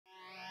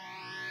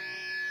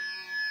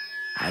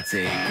I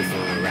take you for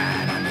a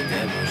ride on the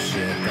devil's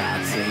ship.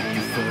 I'll take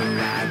you for a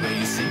ride where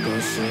you sink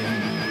or swim.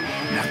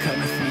 Now come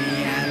with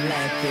me and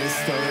let this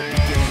story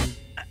begin.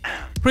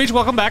 Preach,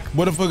 welcome back.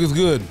 What the fuck is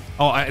good?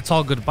 Oh, it's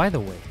all good. By the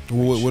way,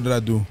 What did I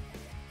do?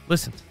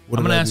 listen, What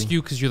I'm did going to I ask do?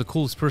 you because you're the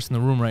coolest person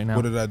in the room right now.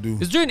 What did I do?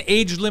 Is there an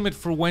age limit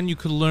for when you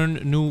could learn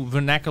new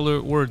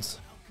vernacular words?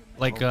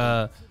 Like,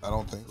 I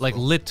don't think so. like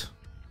lit.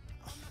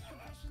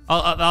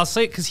 I'll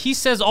say it because he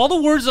says all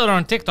the words that are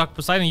on TikTok,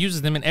 Poseidon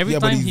uses them, and every but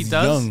time he's he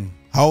does. young.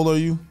 How old are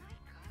you?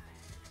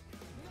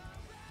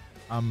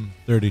 I'm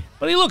 30.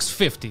 But he looks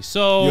 50,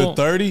 so. You're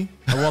 30?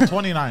 Well,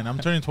 29. I'm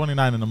turning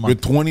 29 in a You're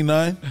month.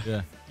 29?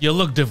 Yeah. You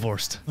look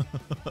divorced.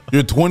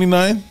 You're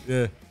 29?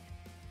 Yeah.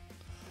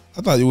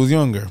 I thought you was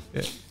younger.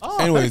 Oh,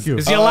 Anyways, thank you.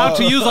 Is he allowed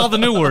to use all the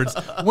new words?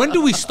 When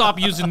do we stop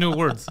using new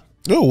words?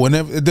 No,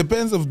 whenever it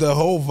depends of the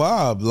whole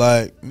vibe.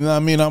 Like, you know what I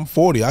mean? I'm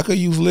 40. I could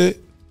use lit.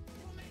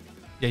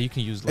 Yeah, you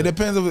can use It lit.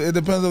 depends of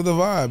the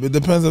vibe. It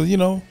depends of, you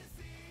know.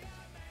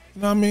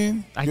 You know what I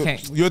mean? I You're-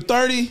 can't. You're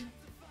 30?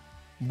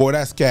 Boy,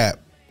 that's cap.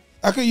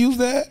 I could use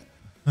that.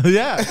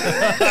 Yeah.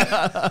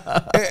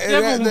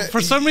 Yeah, but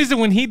for some reason,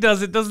 when he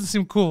does, it doesn't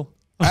seem cool.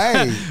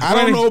 Hey, I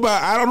don't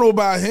know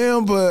about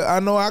him, but I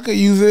know I could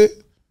use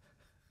it.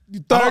 You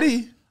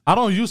 30? I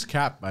don't use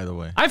cap, by the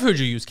way. I've heard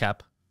you use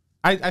cap.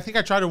 I think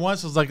I tried it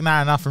once. I was like,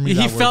 nah, not for me.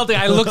 He that felt word. it.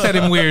 I looked at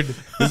him weird.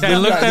 I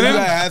looked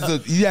at him.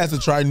 He has to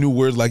try new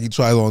words like he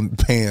tries on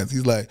pants.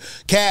 He's like,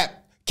 cap.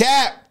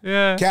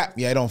 Yeah. Cap.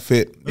 Yeah, it don't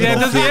fit. Yeah,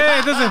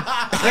 it doesn't.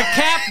 The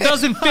cap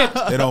doesn't fit.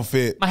 It don't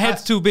fit. My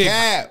head's too big.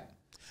 Cap.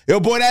 Yo,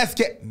 boy, that's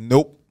cap.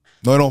 Nope.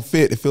 No, it don't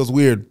fit. It feels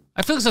weird.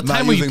 I feel it's a Not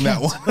time where you using that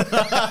can't.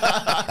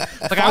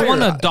 one. Like, I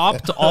want to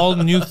adopt all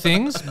new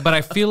things, but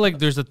I feel like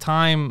there's a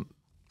time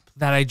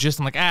that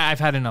I'm like, I've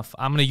had enough.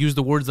 I'm going to use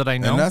the words that I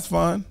know. And that's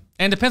fine.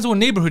 And it depends on what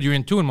neighborhood you're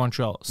in, too, in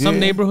Montreal. Some Yeah.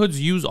 neighborhoods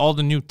use all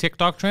the new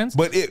TikTok trends.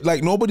 But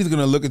nobody's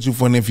gonna look at you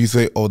funny if you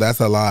say, "Oh, that's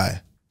a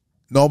lie."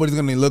 Nobody's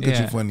gonna look at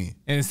Yeah. you funny.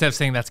 And instead of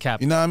saying that's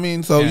cap. You know what I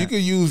mean? So Yeah. you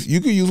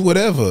could use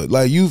whatever.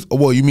 Like you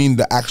mean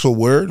the actual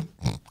word?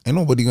 Ain't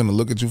nobody gonna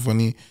look at you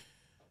funny.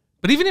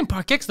 But even in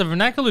Parkex, the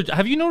vernacular,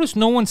 have you noticed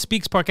no one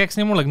speaks Parkex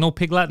anymore? Like, no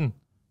Pig Latin?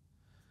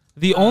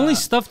 The only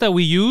stuff that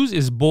we use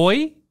is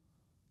boy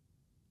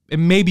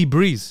and maybe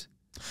breeze.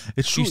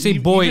 It's true. You say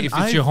boy if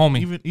it's your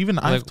homie. Even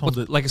Like, I've told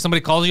it. like if somebody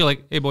calls you,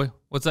 like, hey boy,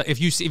 what's that? If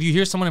you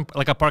hear someone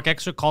like a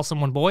Parkexer call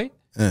someone boy,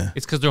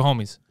 it's because they're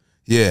homies.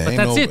 Yeah, But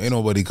that's it. Ain't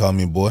nobody call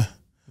me boy.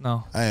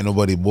 No, I ain't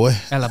nobody boy.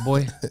 ella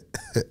boy,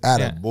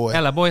 Atta boy.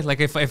 ella boy. Like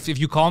if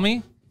you call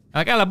me,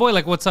 like ella boy,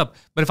 like what's up?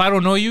 But if I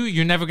don't know you,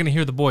 you're never gonna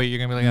hear the boy. You're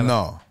gonna be like, ella.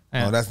 No,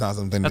 Yeah. no, that's not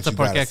something That's that a you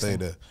gotta Parkex say thing.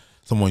 to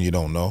someone you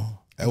don't know.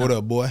 Hey, what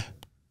up, boy?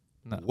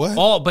 No. What?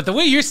 Oh, but the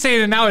way you're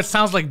saying it now, it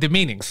sounds like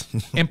demeaning.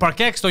 In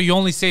Parkex, though, you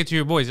only say it to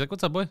your boys. You're like,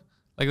 what's up, boy?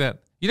 Like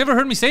that. You never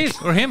heard me say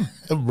it or him.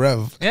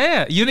 Bruv,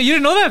 Yeah, you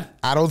didn't know that.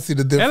 I don't see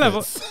the Ella boy.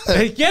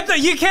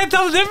 difference. You can't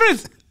tell the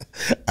difference.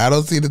 I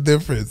don't see the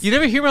difference. You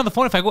never hear me on the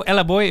phone. If I go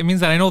ella boy, it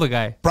means that I know the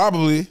guy.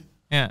 Probably.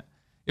 Yeah.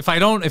 If I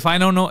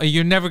don't know,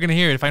 you're never gonna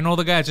hear it. If I know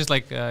the guy, it's just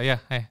like, yeah,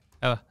 hey,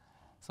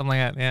 something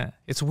like that. Yeah.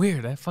 It's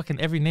weird. Fucking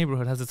every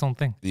neighborhood has its own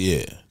thing.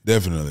 Yeah,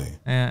 definitely.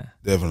 Yeah.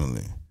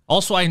 Definitely.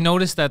 Also, I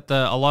noticed that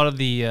a lot of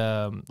the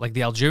like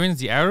the Algerians,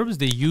 the Arabs,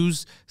 they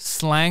use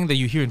slang that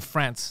you hear in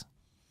France,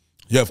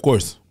 Yeah, of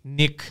course.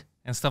 nick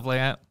and stuff like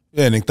that.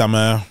 Yeah, Nick ta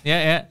mère,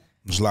 Yeah.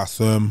 je la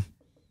somme,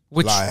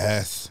 Which, la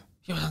hesse.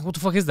 yo, what the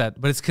fuck is that?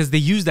 But it's because they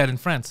use that in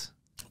France.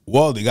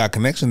 Well, they got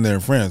connection there in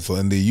France, so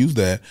and they use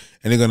that,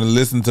 and they're gonna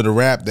listen to the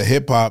rap, the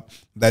hip hop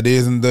that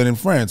isn't done in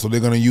France. So they're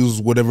gonna use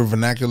whatever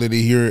vernacular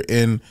they hear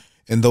in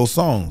those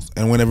songs,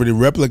 and whenever they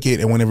replicate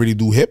and whenever they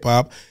do hip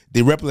hop,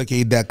 they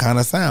replicate that kind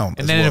of sound.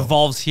 And as then it well.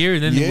 evolves here,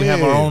 and then we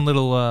have our Yeah. own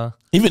little.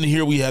 Even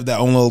here, we have that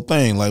own little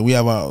thing. Like we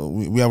have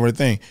our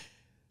thing.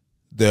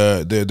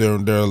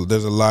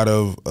 There's a lot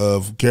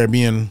of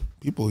Caribbean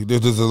people.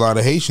 There's a lot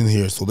of Haitians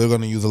here, so they're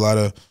gonna use a lot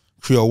of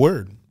Creole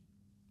word.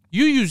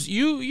 You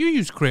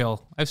use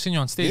Creole. I've seen you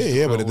on stage. with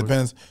Yeah, but Creole it word.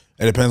 depends.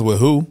 It depends with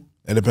who.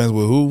 It depends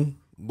with who.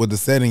 What the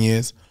setting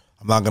is.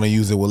 I'm not gonna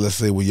use it with, let's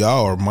say, with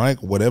y'all or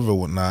Mike, whatever,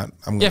 whatnot.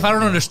 Yeah, if I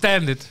don't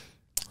understand it.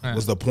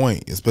 What's the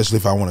point? Especially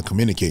if I want to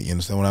communicate. You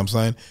understand what I'm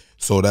saying?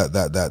 So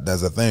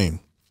that's a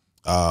thing.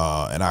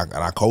 And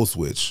I code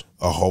switch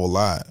a whole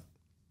lot.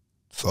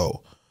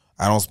 So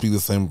I don't speak the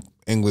same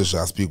English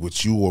I speak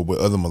with you or with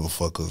other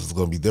motherfuckers. It's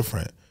gonna be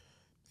different.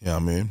 You know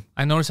what I mean?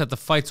 I noticed at the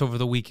fights over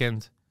the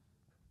weekend,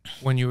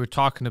 when you were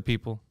talking to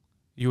people,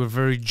 you were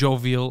very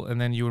jovial, and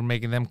then you were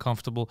making them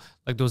comfortable.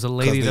 Like there was a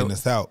Because lady they're in that,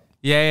 the South.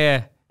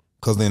 yeah.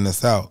 Because they're in the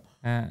South.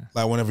 Yeah.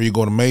 Like whenever you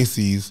go to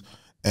Macy's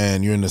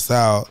and you're in the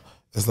South,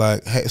 It's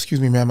like, hey, excuse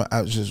me, ma'am.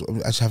 I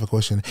just have a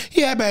question.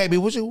 Yeah, baby.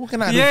 What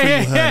can I do for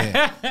you, honey?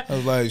 I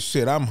was like,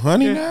 shit, I'm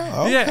honey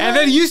now. Okay. Yeah, and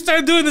then you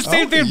started doing the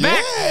same thing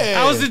back.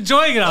 I was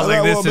enjoying it. I was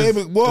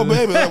like, well,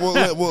 baby,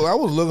 well, I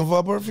was looking for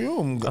a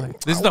perfume.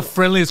 This is the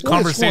friendliest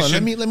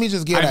conversation. Let me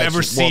just get I've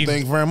ever seen. Well,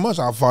 thank you very much.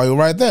 I'll follow you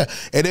right there.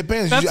 It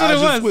depends. That's what I'll it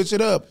just was. switch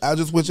it up. I'll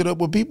just switch it up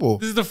with people.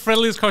 This is the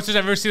friendliest conversation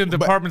I've ever seen in the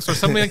department store.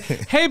 Somebody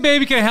like, hey,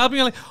 baby, can I help you?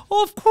 You're like,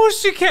 oh, of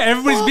course you can.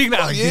 Everybody's being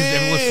that. Yeah,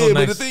 Everyone's so nice.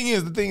 but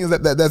the thing is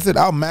that's it.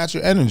 I'll match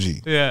your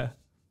energy. Yeah.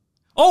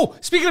 Oh,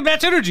 speaking of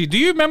match energy, do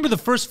you remember the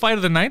first fight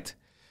of the night?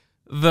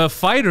 The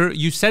fighter,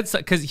 you said,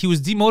 because he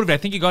was demotivated. I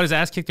think he got his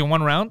ass kicked in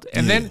one round.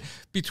 And then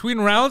between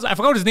rounds, I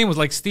forgot what his name was.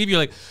 Like, Steve, you're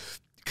like,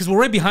 because we're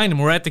right behind him.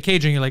 We're at the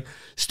cage. And you're like,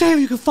 Steve,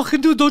 you can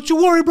fucking do it. Don't you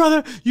worry,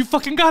 brother. You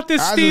fucking got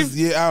this,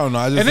 Steve. I don't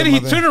know. And then he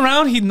turned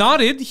around. He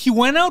nodded. He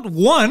went out,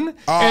 won,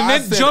 and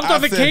then jumped on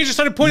the cage and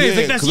started pointing. He's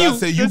like, that's you. I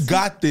said, you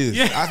got this.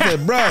 Yeah. I said,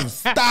 bruv,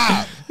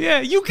 stop.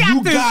 Yeah, you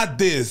got this. You got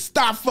this.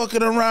 Stop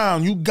fucking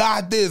around. You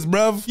got this,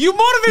 bruv. You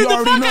motivated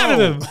the fuck out of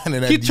him. And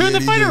then He turned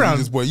the fight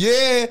around.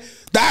 Yeah,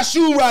 that's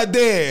you right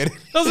there.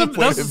 That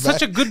was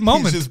such a good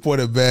moment. He just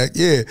pointed back.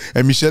 Yeah.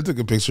 And Michelle took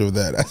a picture of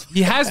that.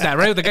 He has that,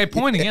 right? With the guy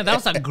pointing. Yeah, that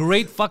was a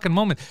great fucking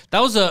moment.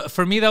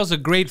 For me, that was a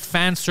great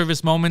fan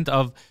service moment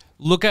of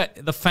look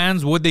at the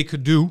fans, what they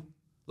could do.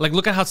 Like,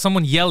 look at how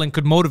someone yelling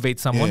could motivate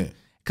someone. Yeah.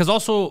 Because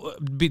also,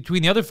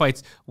 between the other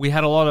fights, we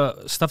had a lot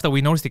of stuff that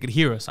we noticed they could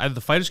hear us. Either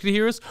the fighters could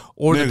hear us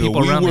or the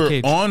people around the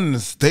cage. We were on the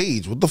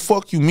stage. What the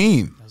fuck you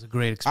mean? That was a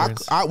great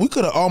experience. We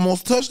could have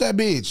almost touched that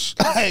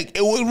bitch. Like,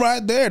 it was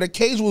right there. The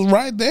cage was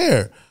right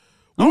there.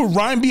 We were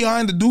right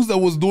behind the dudes that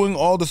was doing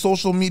all the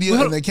social media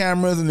and the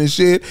cameras and the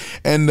shit.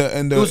 And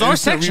it was our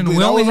section.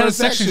 We only had a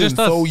section, just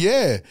us. So,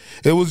 yeah,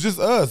 it was just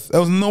us. There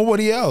was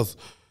nobody else.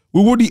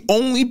 We were the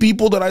only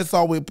people that I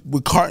saw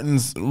with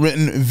cartons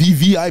written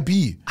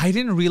VVIP. I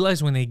didn't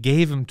realize when they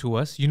gave them to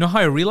us. You know how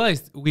I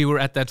realized? We were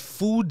at that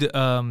food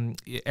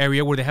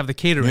area where they have the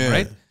catering,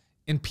 right?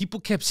 And people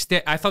kept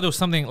I thought there was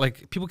something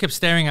like people kept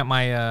staring at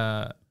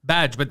my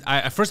badge, but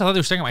at first I thought they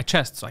were staring at my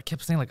chest. So I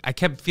kept saying I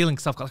kept feeling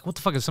stuff like, what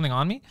the fuck, is something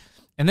on me?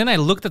 And then I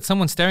looked at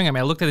someone staring at me.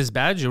 I looked at his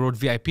badge. It wrote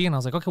VIP, and I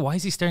was like, okay, why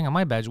is he staring at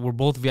my badge? We're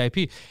both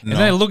VIP. And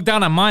then I looked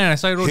down at mine, and I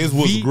saw it wrote his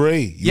was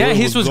gray. Yeah,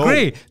 his was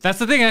gray. That's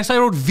the thing. And I saw it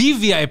wrote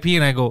VVIP,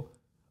 and I go,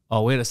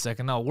 oh, wait a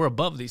second. No, we're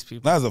above these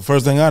people. That's the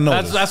first thing I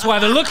noticed. That's why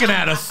they're looking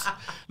at us.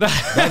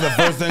 That's the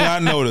first thing I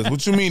noticed.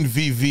 What you mean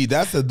VV?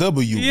 That's a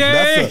W.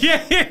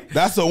 Yeah.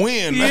 That's a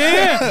win.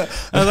 Yeah.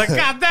 I was like,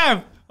 God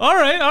damn. All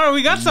right,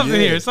 we got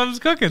something here. Something's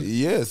cooking.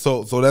 Yeah,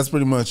 so that's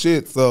pretty much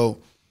it. So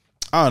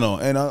I don't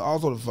know, and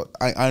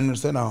I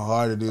understand how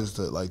hard it is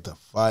to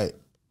fight.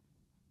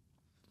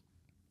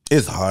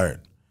 It's hard.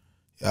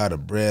 You're out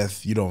of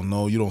breath. You don't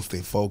know. You don't stay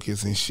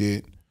focused and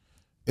shit.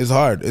 It's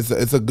hard.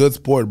 It's a good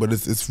sport, but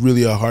it's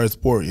really a hard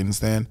sport. You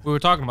understand? We were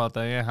talking about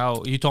that. Yeah,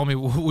 how you told me,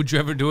 would you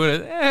ever do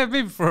it?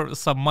 Maybe for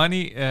some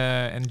money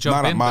and jump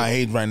in. Not at my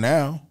age right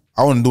now.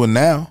 I wouldn't do it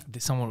now.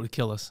 Someone would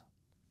kill us.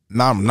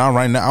 Not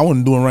right now. I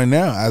wouldn't do it right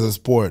now as a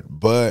sport,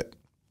 but.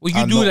 Well,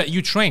 you do that.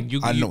 You train.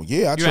 I know.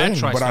 Yeah, I train,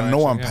 but I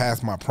know I'm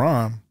past my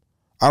prime.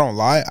 I don't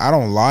lie. I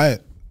don't lie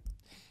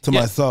to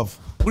myself.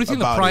 What do you think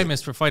the prime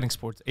is for fighting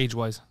sports,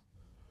 age-wise?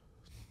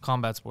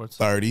 Combat sports.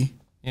 30.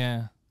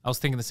 Yeah, I was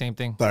thinking the same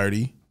thing.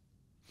 30.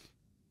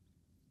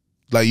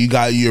 Like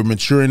you're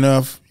mature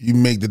enough. You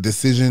make the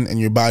decision,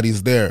 and your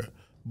body's there.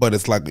 But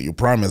it's like your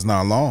prime is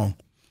not long.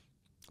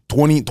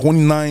 28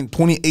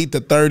 to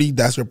 30.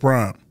 That's your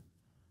prime.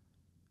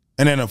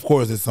 And then of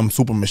course, there's some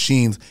super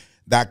machines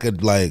that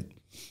could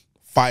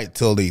fight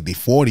till they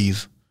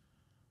 40s.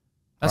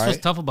 That's what's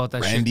tough about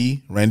that shit.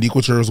 Randy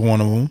Couture is one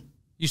of them.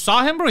 You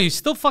saw him, bro? He's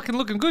still fucking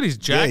looking good. He's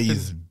jacked. Yeah,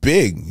 he's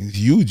big. He's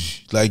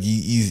huge. Like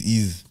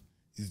he's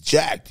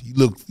jacked. He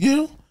looks,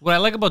 What I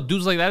like about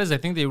dudes like that is I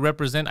think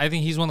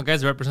he's one of the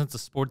guys that represents the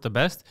sport the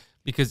best,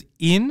 because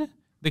in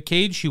the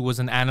cage he was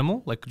an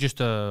animal, like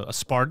just a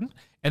Spartan,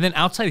 and then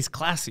outside he's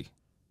classy.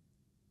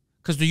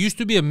 Because there used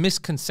to be a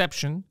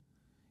misconception,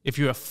 if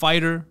you're a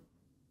fighter,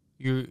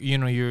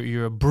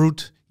 you're a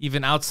brute.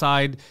 Even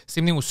outside,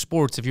 same thing with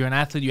sports. If you're an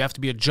athlete, you have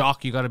to be a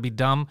jock. You got to be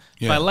dumb.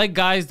 Yeah. But I like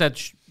guys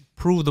that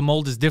prove the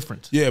mold is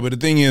different. Yeah, but the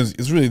thing is,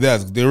 it's really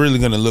that they're really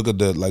gonna look at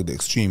the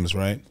extremes,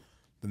 right?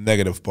 The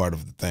negative part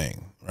of the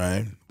thing,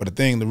 right? But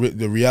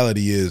the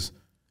reality is,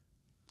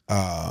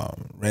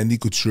 Randy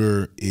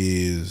Couture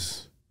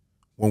is,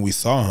 when we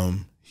saw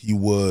him, he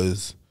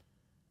was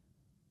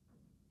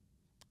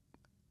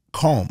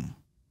calm,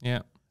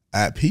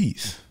 at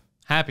peace,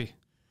 happy.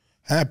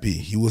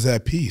 He was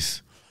at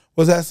peace.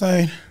 What's that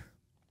saying?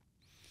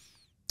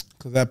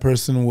 Because that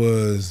person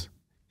was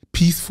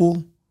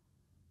peaceful.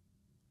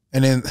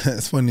 And then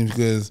it's funny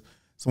because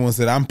someone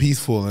said, I'm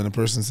peaceful. And the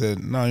person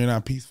said, no, you're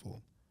not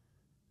peaceful.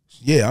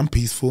 Yeah, I'm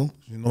peaceful.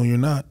 No, you're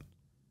not.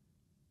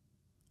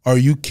 Are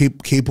you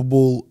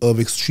capable of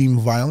extreme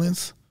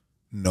violence?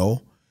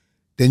 No.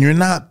 Then you're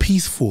not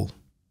peaceful.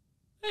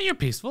 Yeah, you're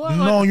peaceful.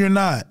 No, you're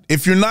not.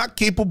 If you're not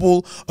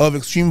capable of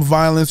extreme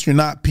violence, you're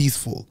not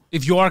peaceful.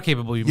 If you are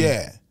capable, you mean?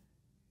 Yeah.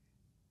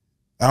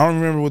 I don't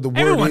remember what the word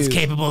Everyone's is.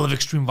 capable of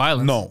extreme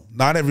violence. No,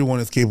 not everyone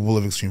is capable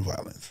of extreme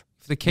violence.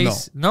 The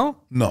case, no?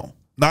 No,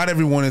 not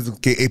everyone is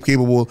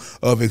capable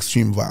of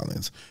extreme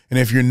violence. And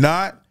if you're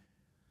not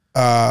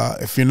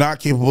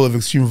capable of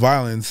extreme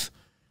violence,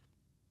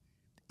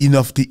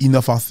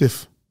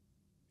 inoffensive.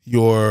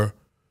 You're,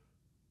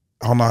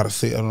 I don't know how to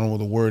say it. I don't know what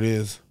the word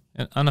is.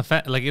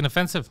 Like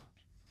inoffensive.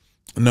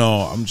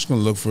 No, I'm just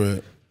gonna look for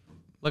it.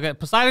 Look at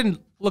Poseidon.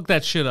 Look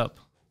that shit up.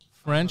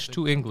 French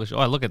to English. Oh,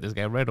 I look at this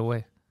guy right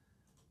away.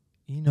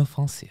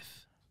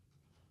 Inoffensive.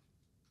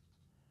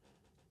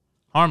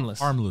 Harmless.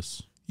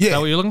 Harmless. Yeah, Is that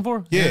what you're looking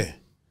for? yeah,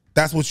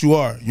 that's what you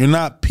are. You're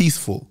not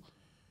peaceful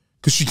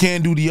because you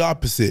can't do the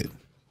opposite.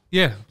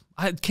 Yeah.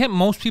 Can't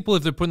most people,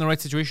 if they're put in the right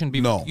situation,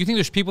 be? No. You think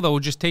there's people that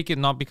would just take it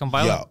and not become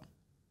violent? Yeah,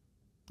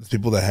 there's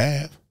people that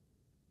have.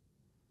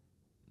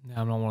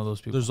 Yeah, I'm not one of those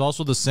people. There's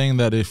also the saying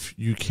that if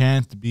you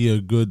can't be a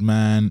good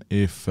man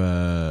if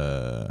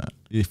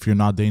you're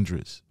not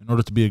dangerous. In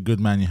order to be a good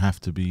man, you have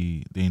to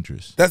be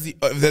dangerous. That's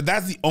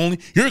the only.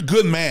 You're a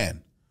good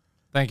man,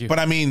 Thank you. but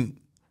I mean,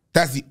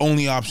 that's the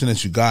only option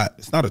that you got.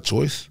 It's not a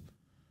choice.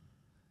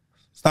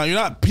 It's not. You're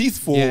not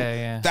peaceful.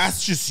 Yeah.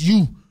 That's just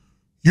you.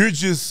 You're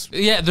just.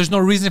 yeah, there's no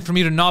reason for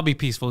me to not be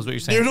peaceful, is what you're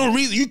saying. There's no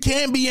reason. You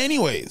can't be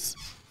anyways.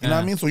 You know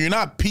what I mean? So you're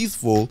not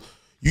peaceful.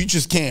 You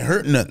just can't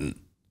hurt nothing.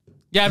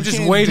 Yeah, I'm You just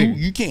can't waiting.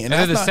 You can't. And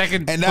then the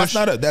second and push. that's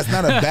not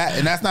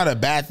a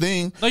bad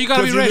thing. No, you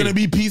gotta be 'Cause you're ready. gonna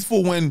be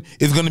peaceful when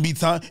it's gonna be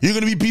time. You're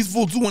gonna be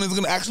peaceful too when it's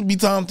gonna actually be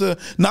time to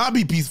not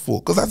be peaceful.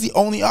 Because that's the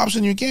only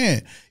option you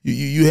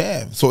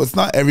have. So it's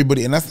not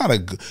everybody, and that's not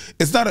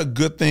it's not a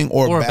good thing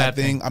or a bad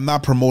thing. I'm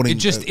not promoting. It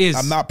just is.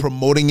 I'm not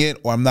promoting it,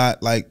 or I'm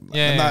not like.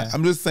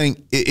 I'm just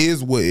saying it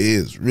is what it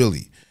is.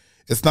 Really.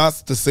 It's not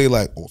to say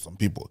like, oh, some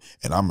people,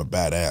 and I'm a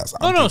badass.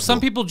 No, some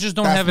people just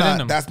don't have it in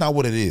them. That's not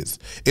what it is.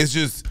 It's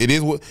just, it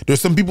is what, there's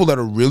some people that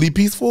are really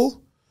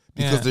peaceful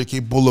because they're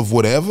capable of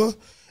whatever,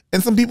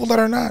 and some people that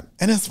are not,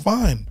 and it's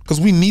fine because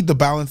we need the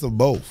balance of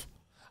both.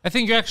 I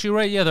think you're actually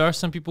right. Yeah, there are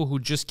some people who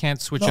just can't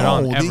switch it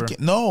on ever.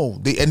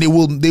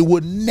 They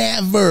would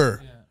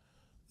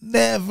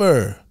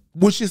never,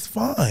 which is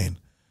fine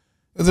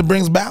because it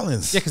brings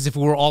balance. Yeah, because if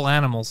we were all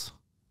animals,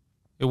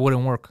 it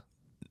wouldn't work.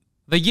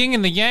 The yin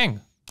and the yang.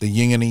 The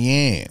yin and the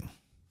yang.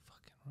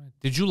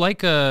 Did you like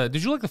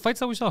the fights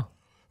that we saw?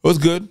 It was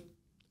good.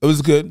 It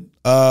was good.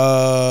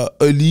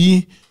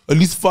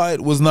 Ali's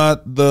fight was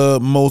not the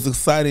most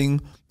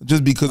exciting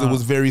just because it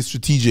was very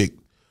strategic.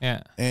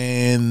 Yeah.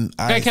 And The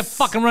guy kept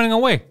fucking running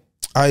away.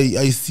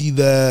 I see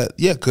that,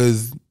 yeah,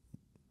 because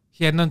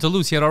He had nothing to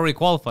lose. He had already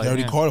qualified. he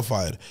already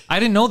qualified. I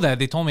didn't know that.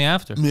 They told me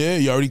after. Yeah,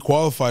 he already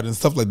qualified and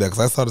stuff like that because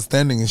I saw the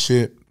standing and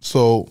shit.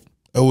 So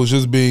it was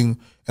just being,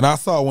 and I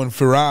saw when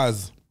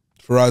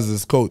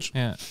Firaz's coach,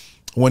 Yeah.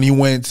 when he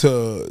went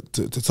to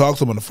talk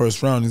to him in the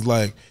first round, he's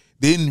like,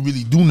 they didn't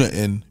really do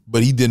nothing,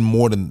 but he did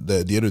more than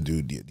the other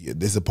dude,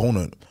 this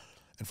opponent.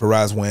 And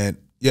Firaz went,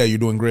 yeah, you're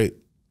doing great.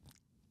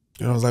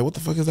 And I was like, what the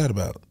fuck is that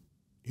about?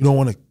 You don't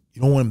want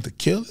him to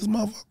kill this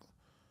motherfucker?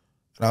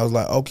 And I was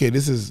like, okay,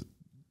 this is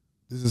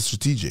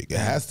strategic. It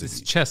has to It's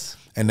be. chess.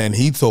 And then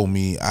he told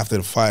me after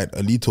the fight,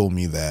 Ali told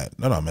me that,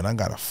 no, man, I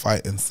got to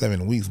fight in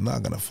 7 weeks. I'm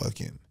not gonna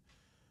fucking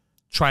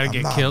Try to I'm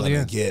get not killed. gonna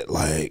Yeah. get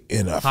like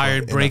in a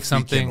Tired, in a break freaking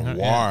something, war,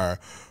 yeah.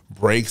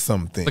 break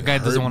something. The guy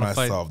doesn't hurt wanna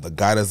fight. myself. The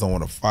guy doesn't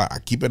want to fight. I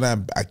keep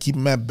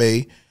him at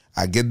bay.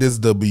 I get this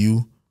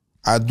W.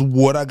 I do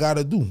what I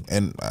gotta do,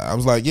 and I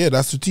was like, yeah,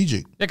 that's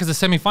strategic. Yeah, because the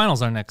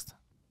semifinals are next.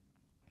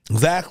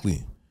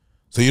 Exactly.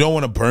 So you don't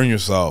want to burn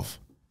yourself.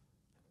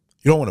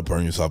 You don't want to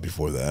burn yourself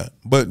before that.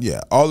 But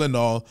yeah, all in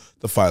all,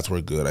 the fights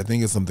were good. I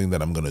think it's something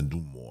that I'm gonna do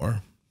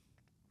more.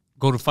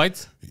 Go to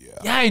fights? Yeah.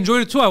 Yeah, I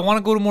enjoyed it too. I want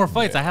to go to more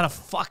fights. I had a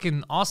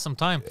fucking awesome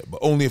time. But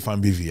only if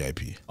I'm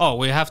BVIP. Oh,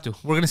 we have to.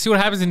 We're gonna see what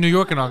happens in New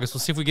York in August.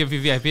 We'll see if we get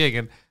VVIP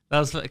again.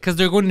 That's because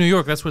they're going to New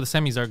York. That's where the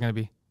semis are gonna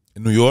be.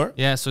 In New York?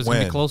 Yeah, so it's gonna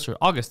When? be closer.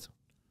 August.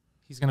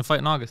 He's gonna fight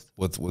in August.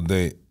 What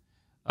date?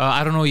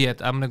 I don't know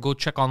yet. I'm gonna go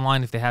check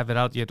online if they have it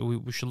out yet.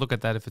 We should look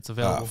at that if it's Ah,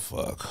 available.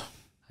 fuck.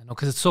 I know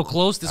because it's so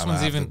close. This I'm one's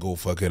gonna have even. to go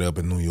fuck it up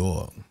in New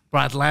York.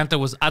 Bro, Atlanta.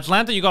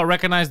 You got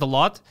recognized a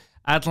lot.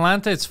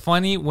 Atlanta. It's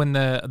funny when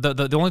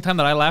the only time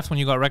that I laughed when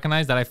you got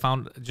recognized that I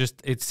found just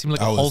it seemed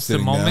like I a was wholesome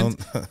sitting moment.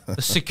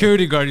 The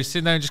security guard, he's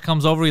sitting there and just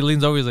comes over. He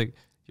leans over. He's like,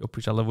 "Yo,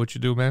 preach, I love what you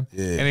do, man."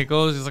 Yeah. And he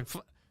goes, he's like,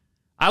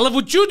 "I love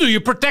what you do.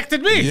 You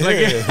protected me."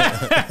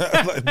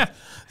 Yeah. Like,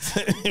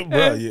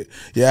 Bro,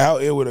 yeah,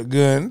 out here with a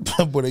gun,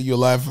 putting your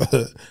life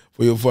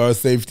for our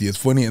safety. It's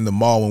funny in the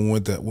mall when we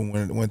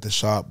went to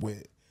shop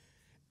with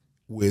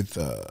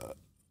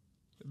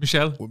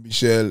Michelle.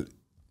 Michelle.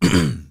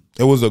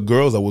 It was the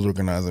girls that was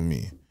recognizing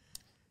me,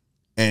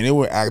 and they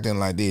were acting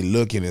like they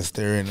looking and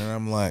staring, and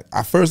I'm like,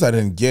 at first I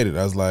didn't get it.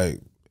 I was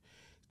like,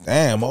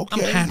 damn,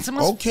 okay, I'm handsome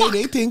as fuck.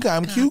 They think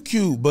I'm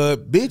cute,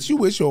 but bitch, you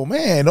with your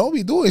man. Don't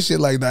be doing shit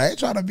like that. I ain't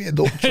trying to be in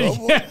no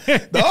trouble.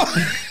 No.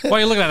 Why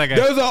you looking at that guy?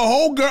 There's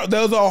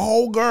a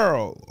whole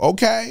girl.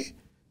 Okay,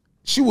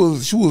 she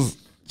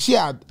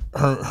had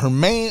her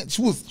man.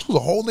 She was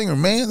holding her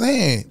man's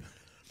hand,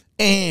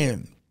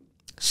 and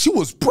she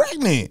was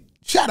pregnant.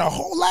 She had a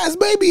whole ass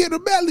baby in her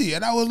belly.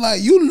 And I was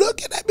like, you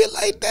looking at me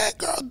like that,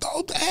 girl?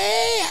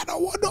 I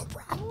don't want no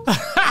problem. I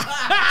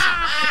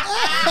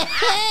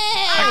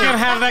can't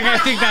have that guy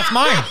think that's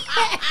mine.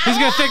 He's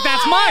going to think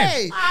that's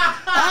mine.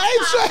 I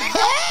ain't trying.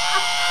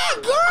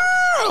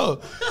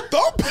 Girl,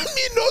 don't put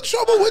me in no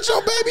trouble with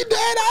your baby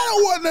dad. I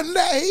don't want none of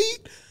that heat.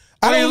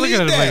 I don't need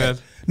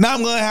that. Now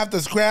I'm going to have to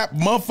scrap.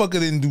 Motherfucker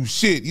didn't do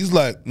shit. He's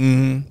like,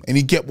 and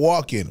he kept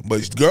walking.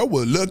 But the girl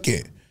was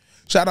looking.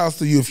 Shout outs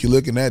to you if you're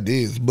looking at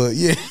this, but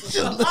yeah.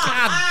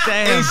 God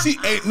damn.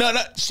 And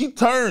she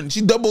turned.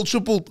 She double,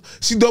 triple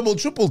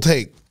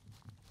take.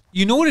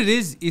 You know what it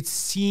is?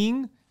 It's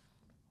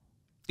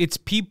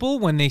people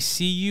when they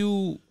see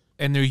you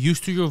and they're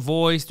used to your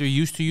voice, they're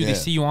used to you, they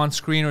see you on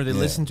screen or they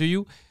listen to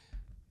you,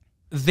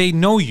 they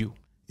know you.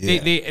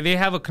 Yeah. They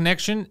have a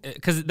connection,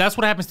 because that's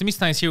what happens to me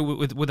sometimes here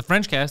with the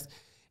French cast.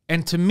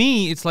 And to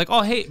me, it's like,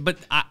 oh, hey, but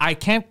I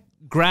can't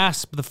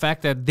grasp the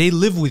fact that they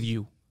live with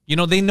you. You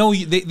know, they know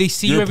you. They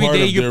see you every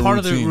day. You're part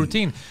of their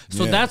routine.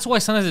 So that's why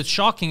sometimes it's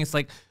shocking. It's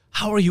like,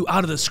 how are you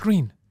out of the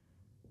screen?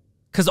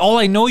 Because all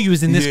I know you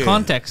is in this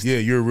context. Yeah,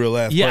 you're a real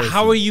ass person.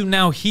 How are you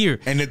now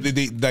here? And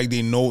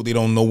they know they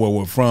don't know where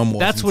we're from.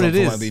 That's what it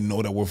is. Like they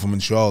know that we're from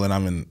Montreal and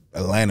I'm in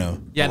Atlanta.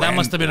 Yeah, that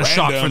must have been a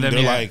shock for them.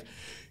 They're like,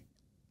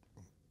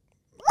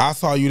 I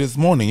saw you this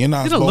morning. You're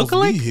not supposed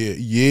to be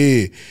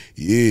here.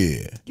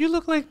 Yeah. You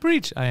look like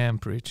Preach. I am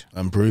Preach.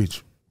 I'm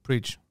Preach.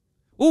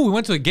 Oh, we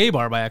went to a gay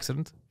bar by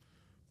accident.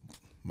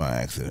 By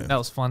accident. That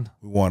was fun.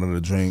 We wanted a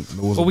drink.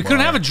 But we couldn't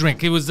have a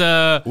drink. It was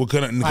we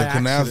couldn't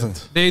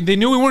have. They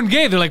knew we weren't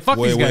gay. They're like, fuck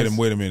these guys.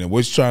 Wait a minute.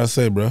 What you trying to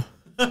say, bro?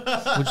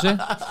 What'd you say?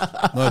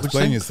 No,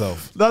 explain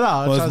yourself.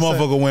 No. This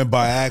motherfucker went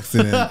by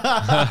accident.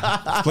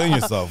 Explain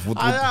yourself.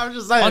 I'm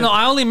just saying. Oh no,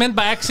 I only meant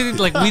by accident.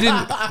 Like we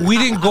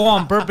didn't go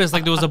on purpose.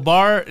 Like there was a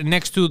bar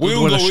next to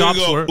where the shops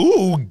were.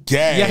 Ooh,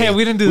 gay. Yeah,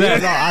 we didn't do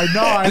that. I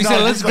know. We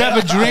said let's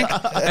grab a drink,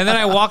 and then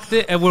I walked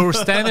it, and we were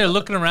standing there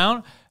looking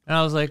around, and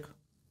I was like,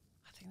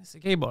 I think this is a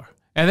gay bar.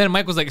 And then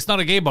Mike was like, it's not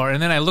a gay bar.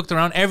 And then I looked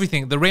around,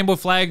 everything, the rainbow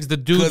flags, the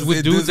dudes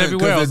with dudes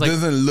everywhere. I was like,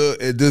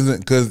 it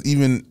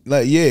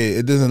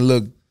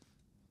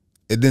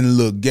didn't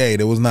look gay.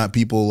 There was not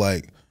people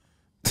like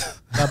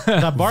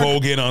that bar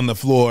voguing on the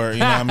floor. You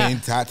know what I mean?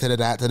 Tat to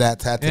that, to that,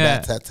 tat to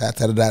that, tat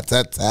to that,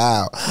 tat.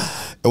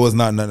 It was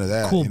not none of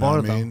that. Cool bar,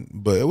 what I mean?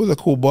 But it was a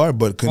cool bar,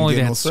 but couldn't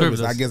get no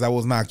service. I guess I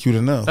was not cute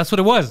enough. That's what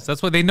it was.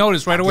 That's what they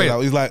noticed right away.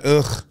 He's like,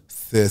 ugh,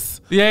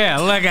 sis. Yeah,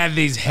 look at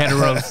these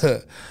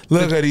heteros.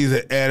 Look at these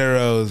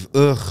heteros.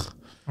 Ugh.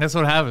 That's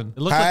what happened.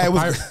 It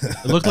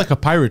looked like a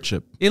pirate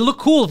ship. It looked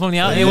cool from the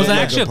outside. It was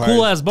actually a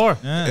cool ass bar.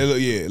 Yeah.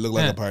 It looked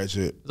like a pirate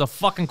ship. It was a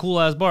fucking cool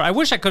ass bar. I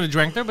wish I could have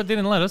drank there, but they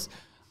didn't let us.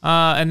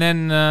 And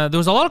then there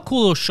was a lot of cool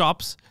little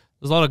shops.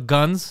 There was a lot of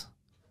guns.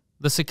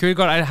 The security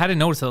guard, I hadn't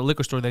noticed at the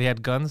liquor store that he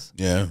had guns.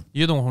 Yeah.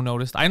 You're the one who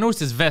noticed. I noticed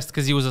his vest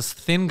because he was a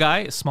thin guy,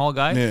 a small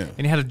guy, and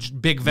he had a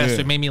big vest.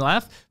 So it made me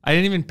laugh. I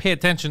didn't even pay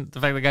attention to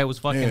the fact the guy was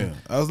fucking. Yeah.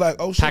 I was like,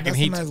 oh shit, that's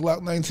a nice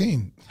Glock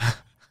 19.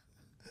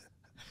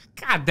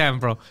 God damn,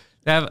 bro.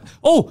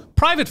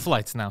 Private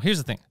flights now. Here's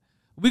the thing.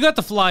 We got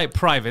to fly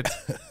private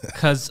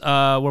because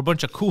we're a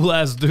bunch of cool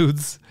ass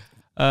dudes.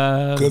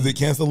 Because they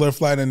canceled their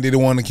flight and they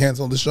didn't want to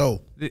cancel the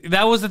show.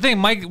 That was the thing.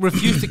 Mike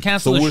refused to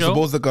cancel the show. So we're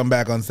supposed to come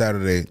back on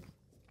Saturday.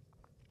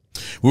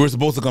 We were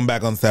supposed to come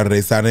back on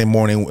Saturday. Saturday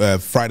morning,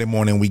 Friday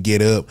morning, we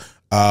get up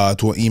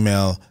to an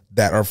email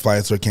that our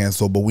flights are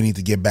canceled, but we need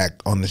to get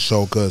back on the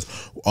show because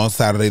on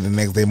Saturday, the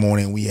next day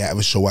morning, we have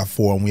a show at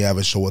 4 and we have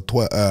a show at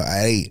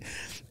 8.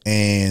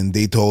 And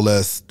they told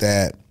us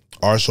that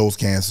our show's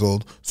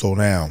canceled. So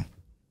now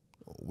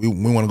we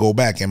want to go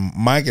back. And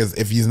Mike is,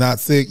 if he's not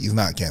sick, he's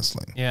not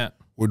canceling. Yeah.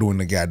 We're doing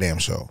the goddamn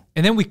show.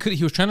 And then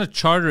he was trying to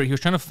charter. He was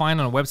trying to find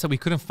on a website. We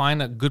couldn't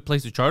find a good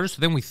place to charter. So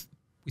then we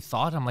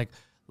thought, I'm like,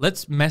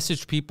 let's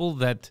message people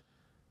that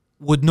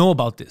would know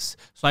about this.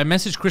 So I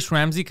messaged Chris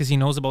Ramsey because he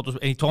knows about this.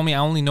 And he told me I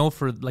only know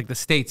for like the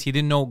States. He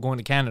didn't know going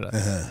to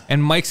Canada.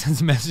 And Mike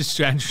sends a message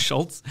to Andrew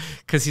Schultz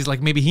because he's like,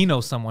 maybe he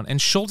knows someone.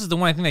 And Schultz is the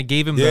one I think that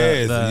gave him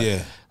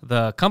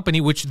the company,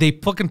 which they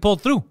fucking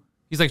pulled through.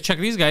 He's like, check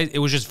these guys. It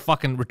was just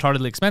fucking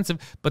retardedly expensive,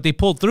 but they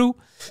pulled through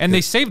and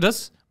they saved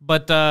us.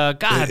 But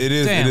God it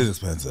is damn. It is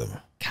expensive.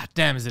 God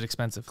damn, is it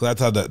expensive? Because I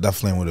thought that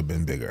plane would have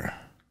been bigger.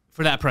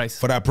 For that price?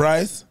 For that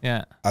price?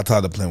 Yeah. I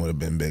thought the plane would have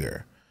been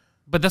bigger.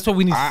 But that's what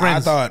we need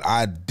friends. I thought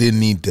I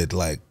didn't need to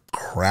like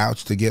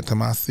crouch to get to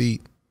my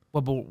seat.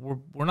 Well, but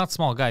we're not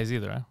small guys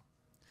either. Huh?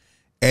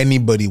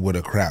 Anybody would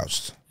have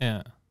crouched.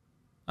 Yeah.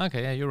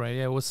 Okay, yeah, you're right.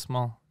 Yeah, it was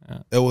small. Yeah.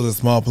 It was a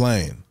small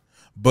plane.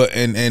 But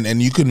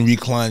and you couldn't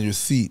recline your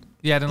seat.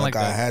 Yeah, I didn't like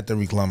that. I had to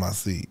recline my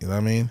seat. You know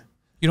what I mean?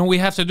 You know what we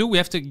have to do? We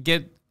have to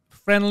get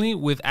friendly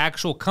with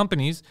actual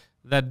companies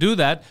that do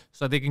that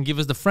so that they can give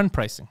us the friend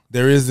pricing.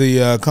 There is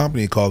a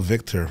company called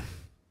Victor.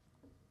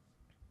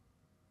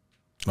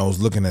 I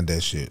was looking at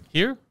that shit.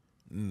 Here?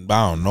 I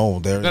don't know.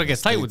 We gotta get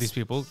tight with these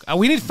people.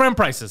 We need friend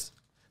prices.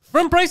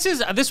 Friend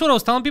prices, this is what I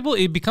was telling people,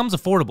 it becomes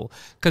affordable.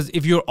 Because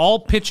if you're all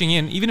pitching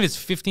in, even if it's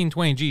 15,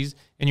 20 G's,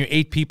 and you're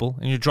 8 people,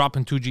 and you're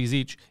dropping 2 G's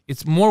each,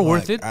 it's more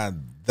worth it. At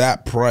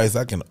that price,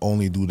 I can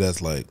only do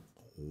that's like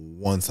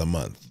once a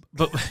month.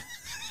 But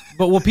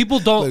what people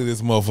don't... Look at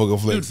this motherfucker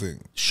flexing.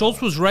 Dude,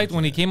 Schultz was right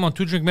when he came on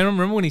 2 Drink Minimum.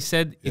 Remember when he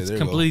said it's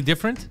completely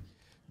different?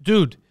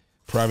 Dude.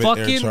 Private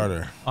air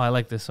charter. Oh, I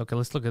like this. Okay,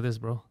 let's look at this,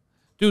 bro.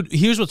 Dude,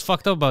 here's what's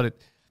fucked up about it.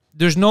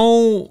 There's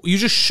no... You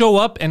just show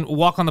up and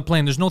walk on the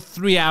plane. There's no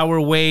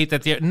 3-hour wait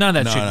at the... None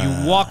of that shit.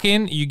 You walk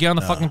in, you get on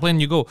the fucking plane,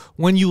 and you go.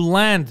 When you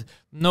land,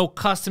 no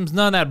customs,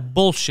 none of that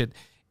bullshit.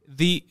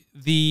 The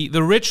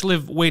rich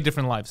live way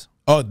different lives.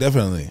 Oh,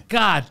 definitely.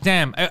 God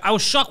damn. I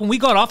was shocked when we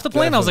got off the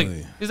plane. Definitely. I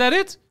was like, is that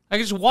it? I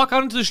can just walk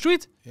out into the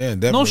street? Yeah,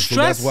 definitely. No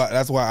stress? So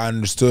that's why I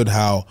understood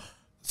how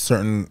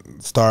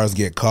certain stars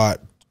get caught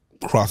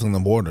crossing the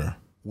border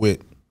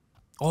with...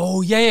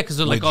 Oh, yeah, because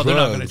they're like, oh, they're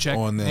not going to check.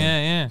 On them.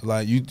 Yeah.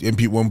 Like,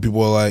 when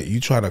people are like,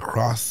 you try to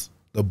cross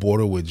the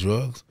border with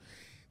drugs,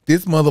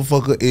 this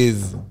motherfucker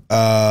is...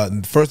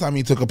 the first time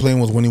he took a plane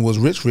was when he was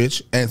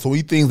rich, and so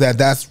he thinks that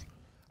that's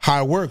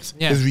how it works.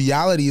 Yeah. His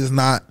reality is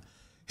not...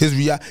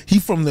 He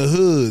from the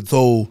hood,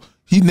 so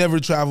he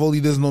never traveled.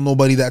 He doesn't know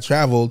nobody that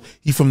traveled.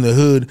 He from the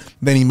hood.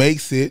 Then he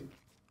makes it,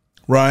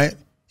 right?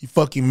 He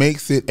fucking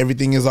makes it.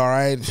 Everything is all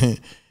right.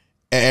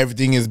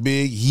 Everything is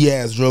big. He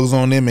has drugs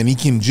on him, and he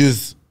can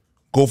just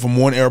go from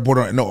one airport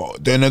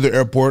to another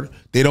airport.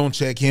 They don't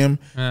check him,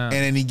 and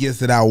then he gets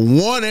to that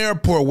one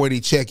airport where they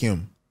check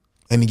him,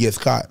 and he gets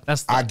caught.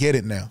 I get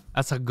it now.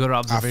 That's a good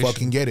observation. I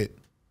fucking get it.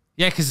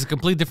 Yeah, because it's a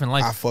completely different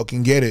life. I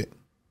fucking get it.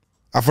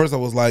 At first, I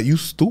was like, you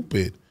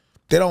stupid.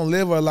 They don't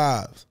live our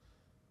lives.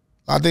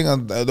 I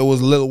think there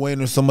was Lil Wayne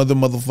or some other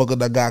motherfucker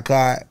that got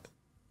caught.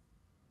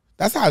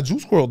 That's how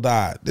Juice WRLD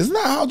died. Isn't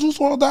that how Juice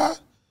WRLD died?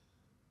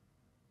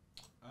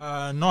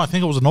 No, I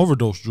think it was an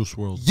overdose, Juice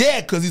WRLD. Yeah,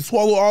 because he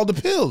swallowed all the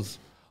pills.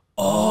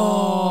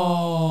 Oh.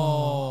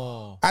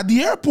 At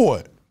the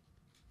airport.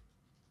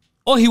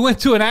 Oh, he went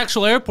to an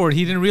actual airport.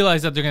 He didn't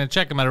realize that they're going to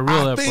check him at a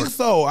real airport. I think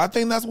so. I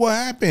think that's what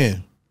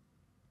happened.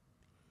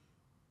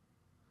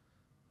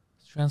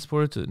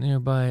 Transported to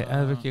nearby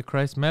Advocate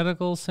Christ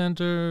Medical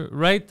Center.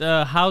 Right?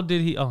 How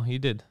did he... Oh, he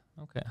did.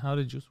 Okay. How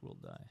did Juice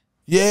WRLD die?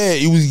 Yeah,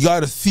 he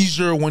got a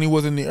seizure when he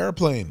was in the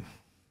airplane.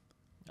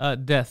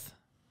 Death.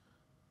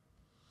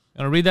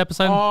 You want to read that,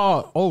 Poseidon?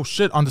 Oh,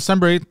 shit. On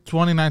December 8th,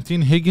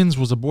 2019, Higgins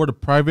was aboard a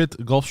private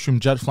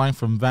Gulfstream jet flying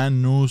from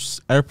Van Nuys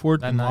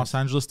Airport in Los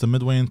Angeles to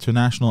Midway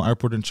International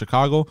Airport in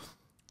Chicago.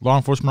 Law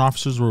enforcement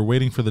officers were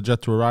waiting for the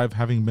jet to arrive,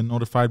 having been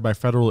notified by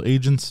federal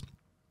agents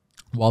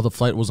while the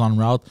flight was en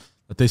route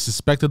that they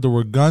suspected there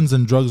were guns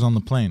and drugs on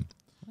the plane.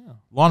 Oh.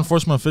 Law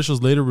enforcement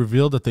officials later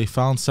revealed that they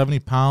found 70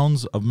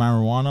 pounds of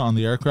marijuana on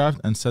the aircraft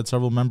and said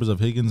several members of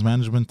Higgins'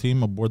 management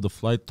team aboard the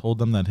flight told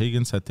them that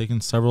Higgins had taken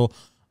several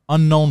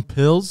unknown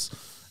pills,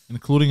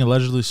 including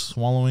allegedly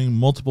swallowing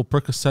multiple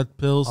Percocet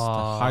pills to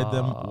hide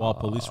them while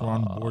police were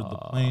on board the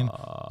plane.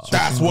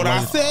 That's what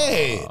I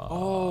said.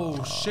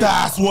 Oh, shit.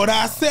 That's what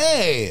I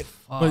said.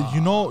 But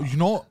you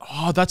know,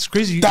 oh, that's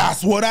crazy.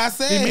 That's what I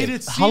said. They made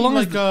it seem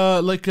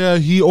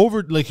he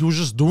was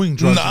just doing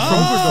drugs.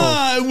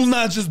 Nah, it was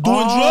not just doing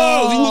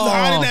drugs. He was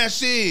hiding that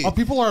shit. Oh,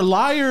 people are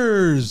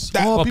liars.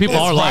 People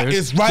are liars.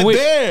 It's right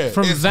there.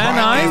 From Van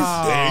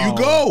Nuys? There you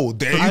go.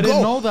 There you go. I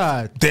didn't know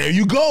that. There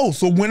you go.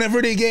 So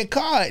whenever they get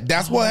caught,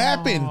 that's what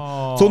happened.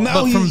 So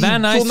now from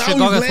Van Nuys to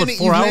Chicago, that's what,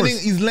 4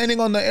 hours. He's landing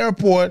on the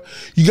airport.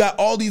 You got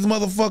all these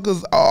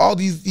motherfuckers, all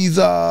these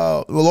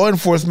law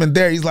enforcement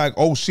there. He's like,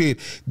 oh shit,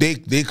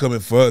 they coming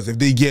for us. If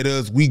they get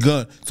us, we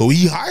gun. So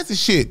he hides the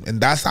shit,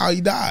 and that's how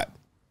he died.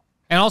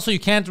 And also, you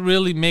can't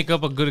really make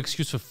up a good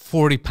excuse for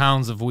 40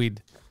 pounds of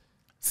weed.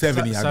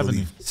 70, I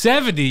believe.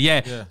 70,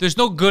 yeah. There's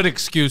no good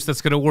excuse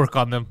that's going to work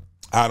on them.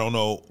 I don't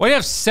know. Why do you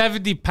have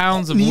 70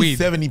 pounds of weed?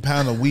 70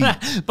 pounds of weed.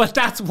 But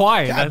that's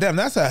why. God damn,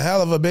 that's a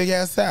hell of a big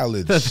ass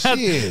salad.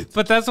 Shit.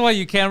 But that's why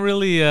you can't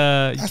really you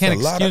can't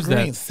excuse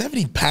that.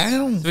 70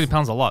 pounds? 70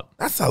 pounds is a lot.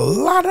 That's a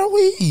lot of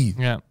weed.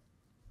 Yeah.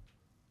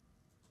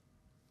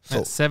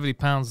 So, 70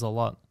 pounds is a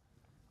lot.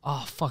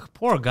 Oh, fuck.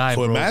 Poor guy,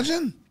 so bro.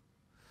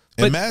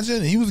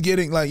 Imagine he was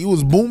getting, he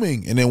was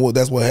booming, and then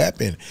that's what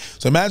happened.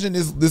 So imagine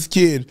this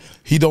kid,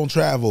 he don't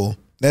travel,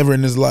 never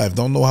in his life,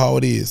 don't know how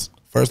it is.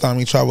 First time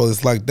he travel,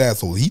 it's like that.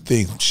 So he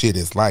thinks shit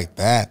is like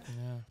that.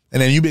 Yeah.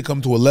 And then you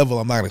become to a level,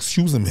 I'm not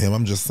excusing him,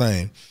 I'm just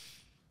saying.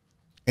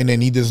 And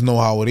then he doesn't know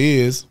how it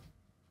is.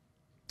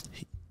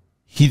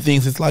 He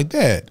thinks it's like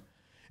that.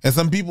 And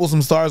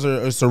some stars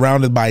are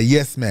surrounded by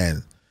yes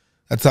men.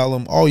 I tell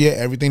them, oh yeah,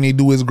 everything they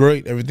do is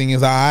great. Everything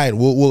is all right.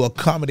 We'll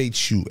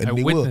accommodate you. And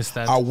they will.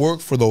 That. I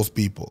work for those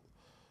people.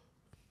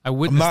 I'm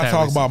not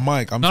talking about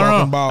Mike. I'm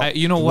talking about...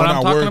 you know what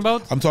I'm talking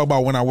about? I'm talking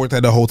about when I worked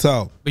at the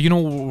hotel. But you know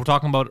what we were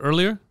talking about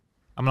earlier?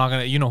 I'm not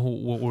going to... You know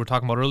what we were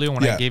talking about earlier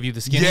when I gave you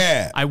the skinny?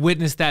 Yeah. I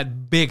witnessed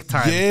that big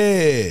time.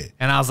 Yeah.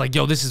 And I was like,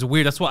 yo, this is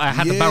weird. That's why I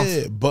had to bounce.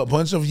 Yeah, but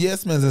bunch of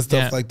yes men and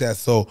stuff like that.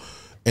 So,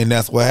 and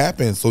that's what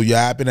happened. So you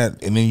happen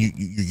at... And then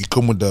you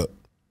come with the...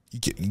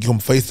 You come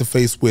face to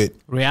face with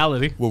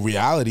reality.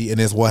 And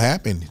that's what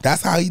happened.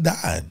 That's how he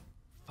died.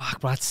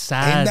 Fuck, bro, that's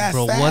sad,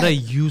 bro. Sad? What a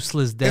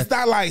useless death. It's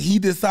not like he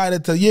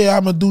decided to,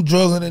 I'm gonna do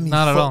drugs and then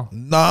not at all.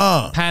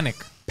 Nah. Panic.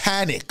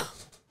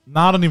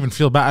 Now I don't even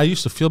feel bad. I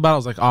used to feel bad. I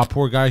was like, oh,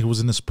 poor guy. He was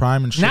in his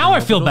prime and shit. Now I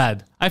feel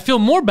bad. I feel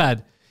more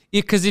bad.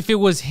 Because if it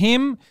was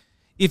him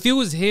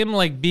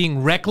like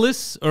being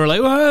reckless or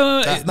like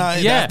that's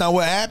not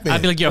what happened.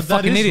 I'd be like, you're a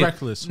fucking idiot.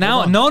 Reckless.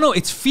 Now, no,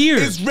 it's fear.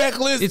 It's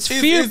reckless. It's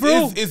fear,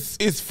 bro.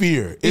 It's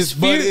fear. It's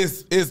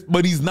fear.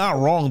 But he's not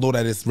wrong though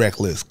that it's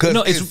reckless.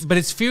 No,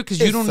 it's fear because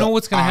you don't know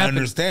what's gonna happen. I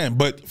understand,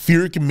 but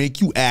fear can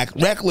make you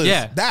act reckless.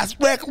 Yeah, that's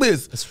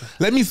reckless.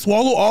 Let me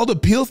swallow all the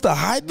pills to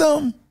hide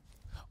them.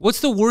 What's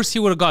the worst he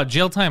would have got?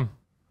 Jail time,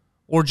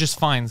 or just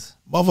fines?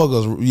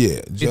 Motherfuckers, yeah,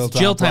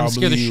 jail time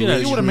scare the shit out of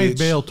you. He would have made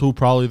bail too,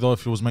 probably though,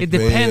 if it was making. It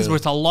depends. Where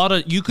it's a lot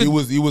of you could.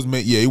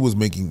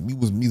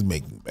 He's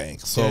making bank.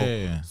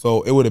 So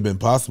so it would have been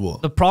possible.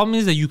 The problem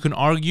is that you can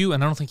argue,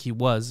 and I don't think he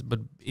was, but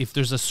if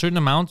there's a certain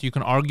amount, you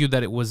can argue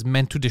that it was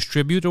meant to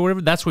distribute or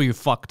whatever. That's where you're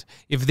fucked.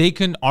 If they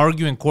can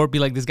argue in court, be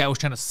like, this guy was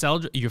trying to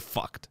sell, you're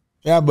fucked.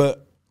 Yeah,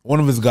 but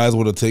one of his guys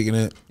would have taken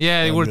it.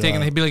 Yeah, they would have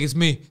taken it. He'd be like, it's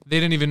me. They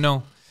didn't even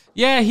know.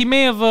 Yeah, he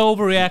may have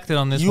overreacted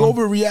on this. You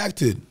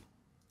overreacted.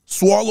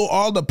 Swallow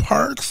all the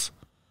perks.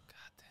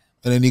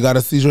 And then he got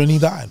a seizure and he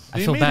died. I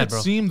feel bad,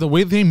 bro. The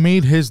way they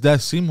made his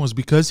death seem was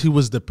because he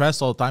was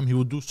depressed all the time. He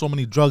would do so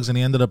many drugs and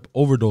he ended up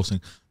overdosing.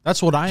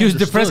 That's what I. He was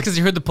depressed because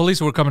he heard the police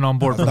were coming on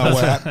board. That's not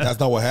what happened.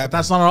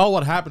 That's not at all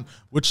what happened.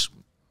 Which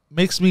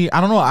makes me,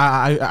 I don't know.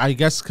 I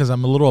guess because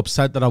I'm a little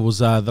upset that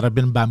I've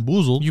been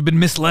bamboozled. You've been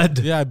misled.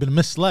 Yeah, I've been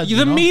misled.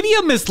 The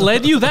media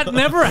misled you. That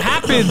never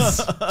happens.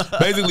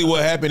 Basically,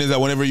 what happened is that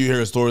whenever you hear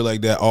a story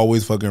like that,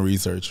 always fucking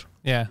research.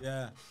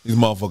 Yeah. These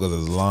motherfuckers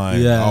is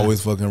lying. Yeah.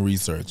 Always fucking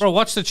research. Bro,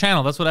 watch the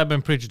channel. That's what I've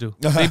been preached to.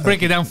 They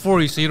break it down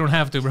for you so you don't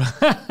have to, bro.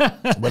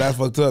 But I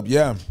fucked up,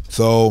 yeah.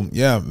 So,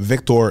 yeah,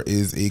 Victor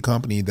is a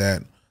company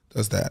that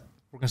does that.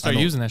 We're going to start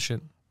using that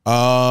shit.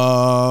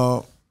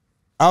 I'll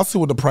see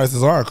what the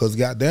prices are because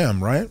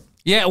goddamn, right?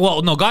 Yeah,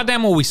 well, no,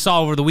 goddamn what we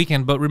saw over the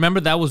weekend. But remember,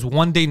 that was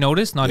 1 day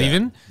notice, not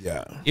even.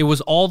 Yeah. It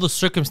was all the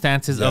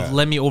circumstances of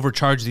let me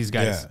overcharge these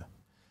guys. Yeah.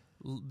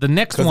 The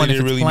next one, if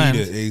it's really planned.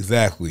 need it.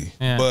 Exactly.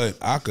 Yeah. But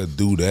I could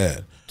do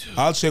that. Dude.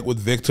 I'll check with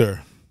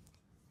Victor.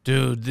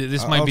 Dude,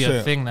 this might be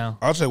a thing now.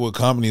 I'll check with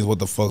companies what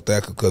the fuck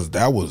that, because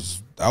that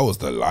was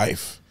the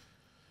life.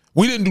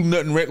 We didn't do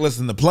nothing reckless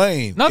in the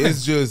plane. Nothing.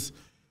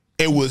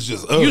 It was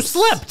just us. You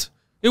slept.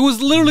 It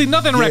was literally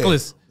nothing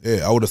reckless.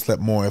 Yeah, I would have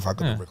slept more if I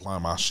could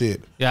recline my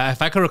shit. Yeah,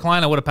 if I could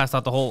recline, I would have passed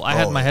out the whole. I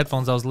had my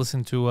headphones. I was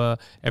listening to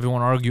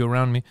everyone argue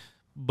around me.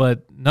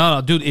 But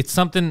no, dude, it's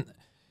something.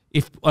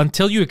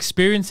 Until you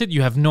experience it,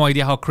 you have no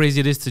idea how crazy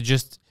it is to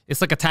just. It's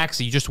like a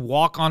taxi. You just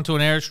walk onto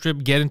an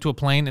airstrip, get into a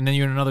plane, and then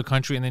you're in another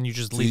country, and then you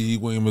just leave.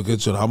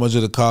 How much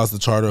did it cost to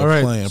charter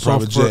a plane, a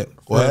private jet?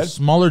 Go ahead. A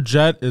smaller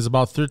jet is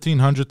about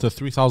 $1,300 to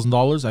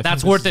 $3,000.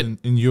 That's worth it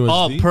in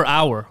USD. Oh, per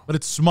hour. But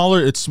it's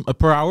smaller. It's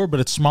per hour, but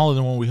it's smaller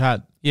than what we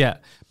had. Yeah,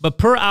 but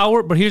per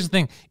hour. But here's the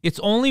thing: it's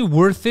only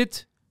worth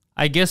it,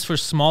 I guess, for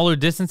smaller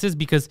distances.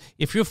 Because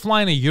if you're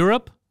flying to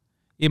Europe,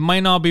 it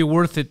might not be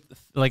worth it.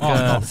 Like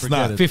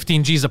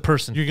 15 G's a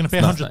person. You're gonna pay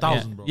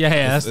 100,000, bro. Yeah,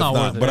 that's not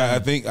worth it. But I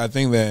think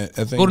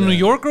go to New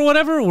York or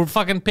whatever. We're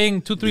fucking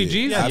paying 2-3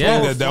 G's. I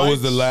think that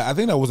was the last. I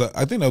think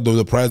that was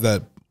the price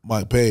that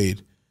Mike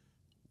paid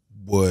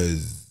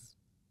was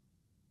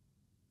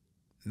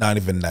not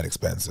even that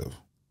expensive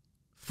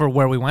for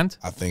where we went.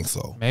 I think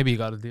so. Maybe you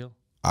got a deal.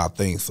 I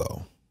think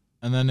so.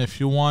 And then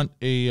if you want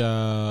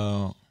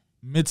a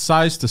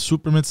mid-size to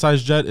super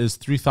mid-size jet is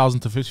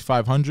 $3,000 to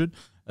 $5,500.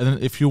 And then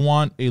if you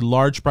want a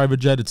large private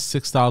jet, it's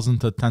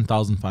 $6,000 to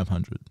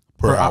 $10,500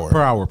 per hour.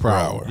 Per hour.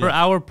 Per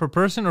hour per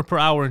person or per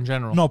hour in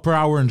general? No, per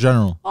hour in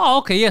general. Oh,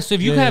 okay. Yeah. So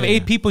if you have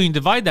 8 people, you can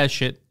divide that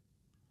shit.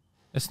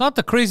 It's not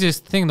the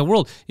craziest thing in the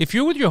world. If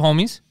you're with your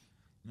homies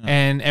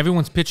and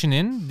everyone's pitching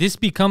in, this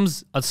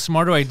becomes a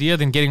smarter idea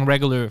than getting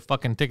regular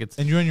fucking tickets.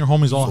 And you and your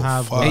homies all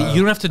have.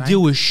 You don't have to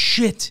deal with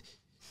shit.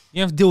 You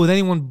don't have to deal with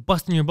anyone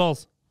busting your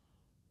balls.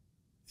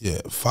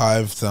 Yeah,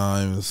 5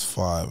 times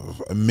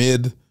 5. A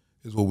mid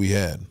is what we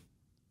had.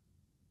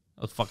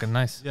 That was fucking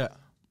nice. Yeah.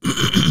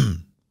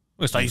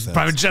 We start using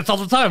private jets all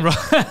the time, bro.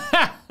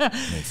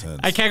 Makes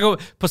sense. I can't go.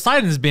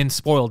 Poseidon's been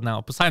spoiled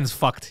now. Poseidon's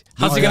fucked.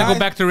 How's he gonna go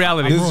back to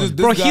reality? He lived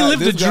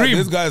the dream.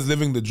 This guy's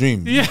living the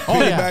dream. Yeah.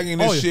 Bagging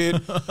this shit.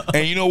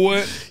 And you know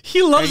what?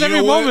 He loves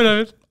every moment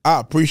of it. I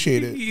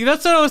appreciate it.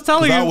 That's what I was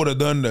telling you. I would have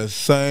done the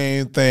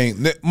same thing.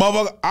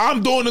 Motherfucker,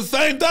 I'm doing the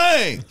same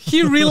thing.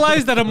 He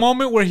realized at a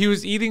moment where he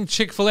was eating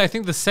Chick-fil-A, I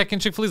think the second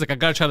Chick-fil-A, he's like, I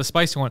gotta try the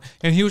spicy one.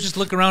 And he was just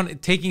looking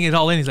around, taking it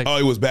all in. He's like, oh,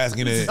 he was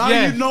basking in it. Oh,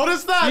 you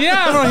noticed that?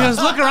 Yeah, bro. He was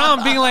looking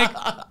around being like,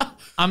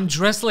 I'm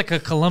dressed like a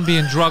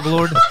Colombian drug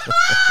lord.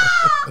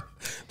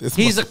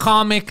 He's a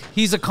comic.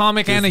 He's a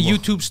comic and a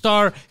YouTube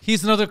star.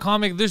 He's another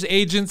comic. There's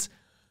agents.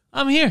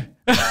 I'm here.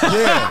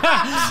 Yeah.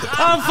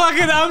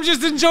 I'm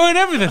just enjoying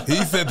everything.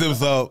 He said to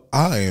himself,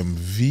 I am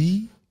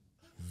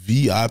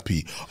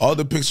VIP. All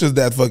the pictures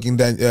that fucking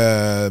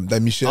that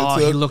Michelle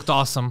took. He looked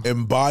awesome.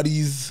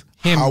 Embodies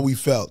how we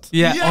felt.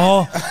 Yeah.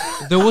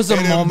 Oh, there was a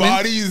moment.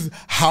 Embodies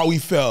how we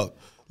felt.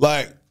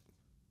 Like,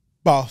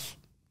 boss.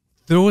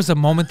 There was a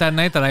moment that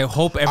night that I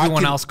hope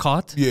everyone else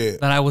caught. Yeah.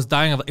 That I was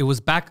dying of. It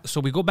was back.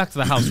 So we go back to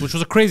the house, which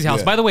was a crazy house.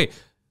 Yeah. By the way,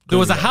 there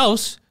was a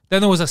house.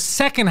 Then there was a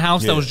second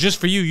house that Yeah. was just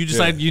for you. You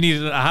decided you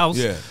needed a house.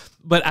 Yeah.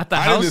 But at the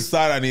I house, didn't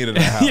decide I needed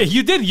a house. yeah,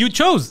 you did. You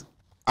chose.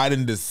 I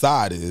didn't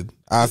decide it.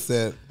 I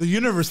said The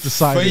universe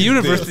decided. The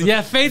universe. did.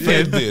 Yeah, Faith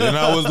Faith did. did, and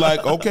I was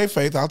like, okay,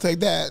 Faith, I'll take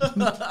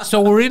that.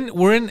 So we're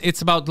in.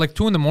 It's about like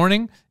 2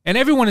 a.m, and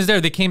everyone is there.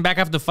 They came back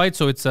after the fight,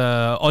 so it's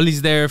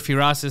Ollie's there,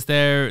 Firas is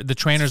there, the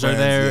trainers are Friends,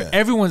 there, yeah.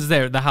 everyone's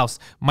there. The house,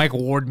 Mike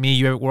Ward, me,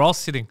 we're all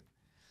sitting.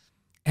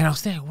 And I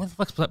was thinking, what the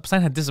fuck?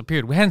 Poseidon had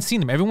disappeared. We hadn't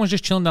seen him. Everyone's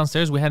just chilling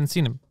downstairs. We hadn't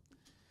seen him.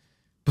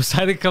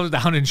 Poseidon comes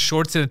down in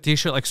shorts and a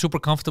t-shirt, like super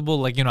comfortable,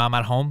 like I'm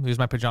at home. Here's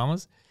my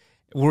pajamas.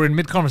 We're in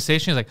mid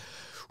conversation. He's like,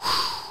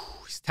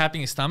 he's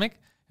tapping his stomach,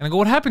 and I go,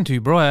 "What happened to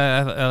you, bro?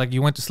 Like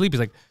you went to sleep?" He's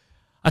like,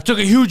 I took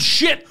a huge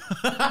shit.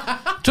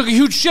 Took a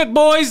huge shit,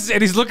 boys.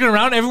 And he's looking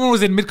around. Everyone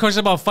was in mid-conversation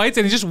about fights,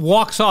 and he just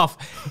walks off.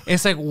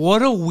 It's like,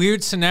 what a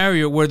weird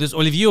scenario where there's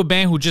Olivier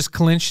Aubin, who just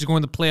clinched. He's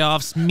going to the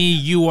playoffs. Me,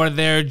 you are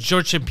there.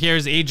 George St.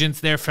 Pierre's agent's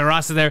there.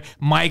 Ferraz is there.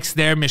 Mike's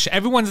there.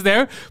 Everyone's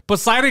there.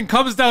 Poseidon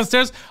comes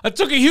downstairs. I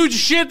took a huge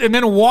shit, and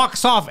then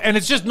walks off. And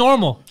it's just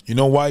normal. You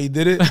know why he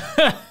did it?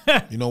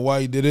 You know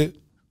why he did it?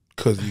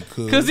 Because he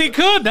could. Because he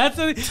could. There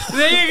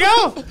you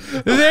go.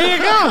 There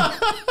you go.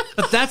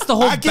 But that's the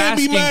whole I can't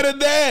be basking. mad at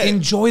that.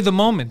 Enjoy the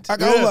moment. I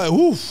was like,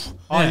 woof.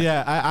 Oh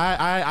yeah,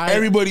 I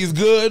Everybody's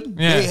good.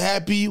 Yeah. They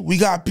happy. We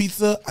got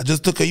pizza. I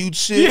just took a huge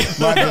shit.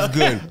 Life is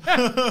good.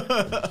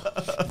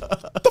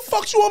 The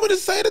fuck you want me to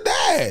say to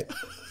that?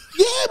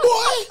 Yeah,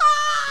 boy.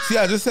 See,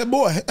 I just said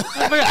boy.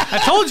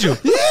 I told you.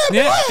 Yeah, boy.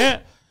 Yeah.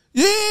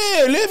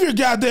 Yeah, live your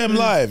goddamn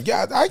life.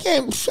 God, I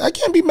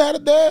can't be mad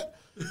at that.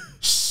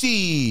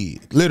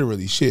 Shit,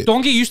 literally shit.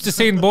 Don't get used to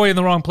saying boy in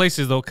the wrong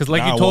places though, because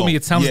like Nah, you told well, me,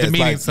 it sounds yeah, it's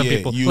demeaning like, to some yeah,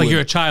 people. you Like and-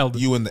 you're a child.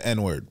 You and the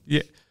N word.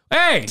 Yeah.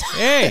 Hey.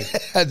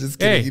 I just kidding.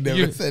 Hey, you never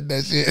you- said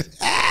that shit.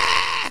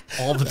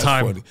 All the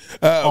time.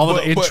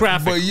 funny. In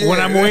traffic. but yeah. When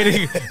I'm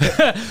waiting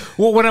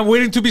when I'm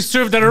waiting to be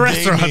served at a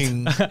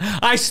Gaming.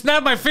 restaurant. I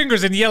snap my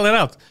fingers and yell it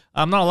out.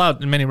 I'm not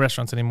allowed in many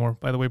restaurants anymore,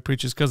 by the way,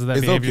 preachers, because of that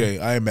It's behavior. okay.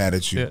 I ain't mad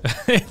at you. Yeah.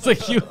 It's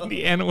like you and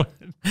the N-word.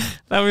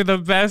 That would be the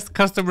best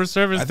customer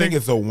service I think thing.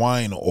 it's a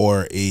wine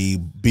or a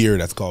beer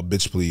that's called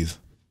bitch please.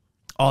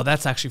 Oh,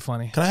 that's actually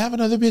funny. Can I have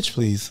another bitch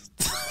please?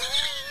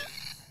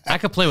 I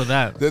could play with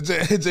that.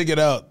 Check it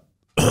out.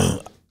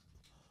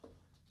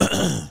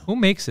 Who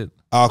makes it?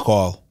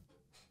 Alcohol.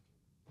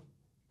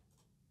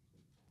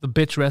 The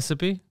bitch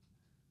recipe?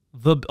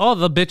 The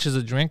bitch is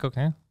a drink,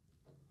 okay.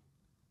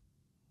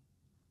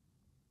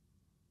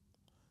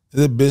 Is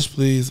it bitch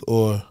please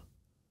or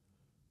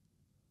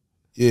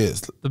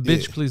yes? The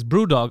bitch, please.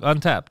 Brewdog,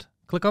 Untapped.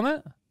 Click on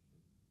that.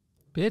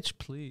 Bitch,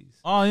 please.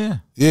 Oh yeah.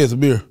 Yeah, it's a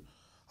beer.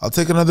 I'll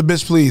take another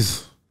bitch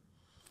please.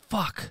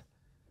 Fuck.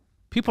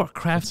 People are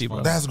crafty,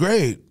 bro. That's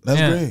great. That's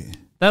Yeah. great.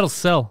 That'll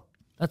sell.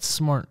 That's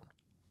smart.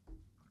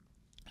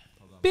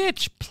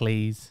 Bitch,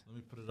 please. Let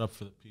me put it up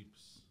for the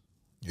peeps.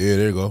 Yeah,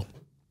 there you go.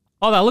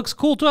 Oh, that looks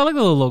cool too. I like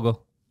the little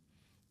logo.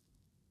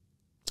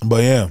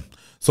 But yeah,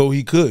 so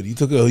he could. He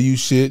took a huge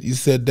shit. You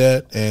said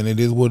that, and it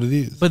is what it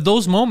is. But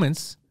those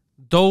moments,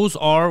 those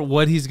are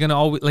what he's gonna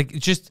always like.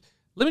 Just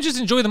let me just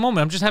enjoy the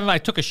moment. I'm just having. I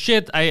took a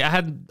shit.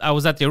 I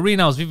was at the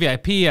arena. I was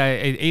VVIP. I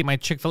ate my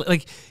Chick-fil-A.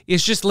 Like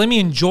it's just let me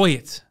enjoy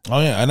it. Oh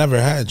yeah, I never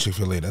had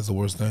Chick-fil-A. That's the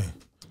worst thing.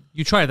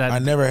 You try that. I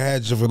never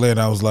had Chick-fil-A, and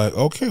I was like,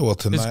 okay, well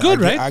tonight, It's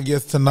good, right? I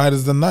guess tonight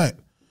is the night.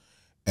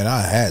 And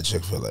I had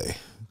Chick-fil-A.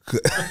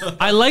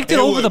 I liked it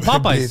over the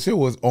Popeyes. Bitch, it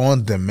was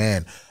on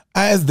demand.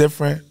 It's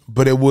different,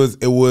 but it was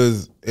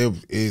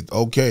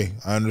okay.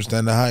 I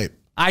understand the hype.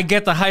 I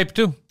get the hype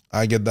too.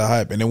 I get the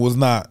hype, and it was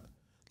not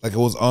like it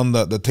was on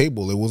the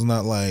table. It was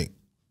not like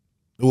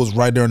it was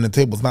right there on the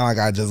table. It's not like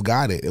I just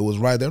got it. It was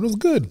right there. It was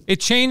good. It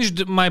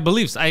changed my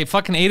beliefs. I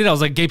fucking ate it. I was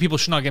like, gay people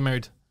should not get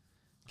married.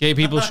 Gay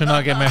people should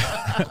not get married.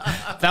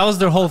 That was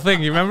their whole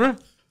thing. You remember?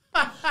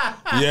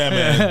 Yeah,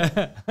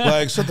 man.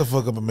 Like, shut the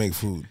fuck up and make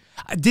food.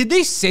 Did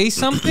they say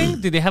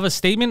something? Did they have a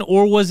statement,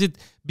 or was it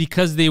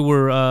because they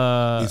were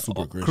They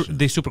super Christian.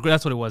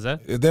 That's what it was.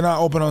 They're not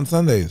open on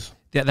Sundays.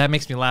 Yeah, that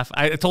makes me laugh.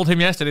 I told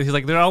him yesterday. He's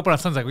like, they're open on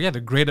Sundays. Like, well, yeah,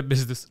 they're great at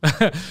business.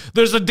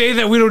 There's a day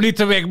that we don't need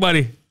to make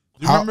money.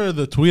 Do you remember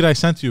the tweet I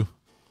sent you?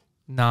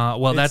 Nah,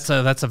 well, that's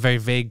a very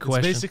vague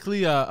question. It's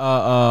basically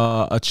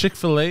a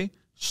Chick-fil-A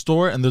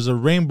store, and there's a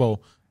rainbow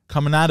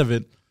coming out of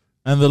it.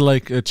 And they're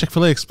like,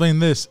 Chick-fil-A, explain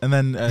this. And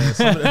then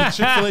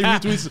Chick-fil-A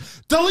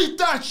retweets, delete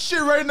that shit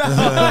right now.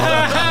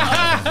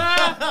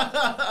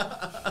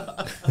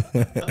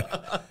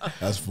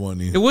 That's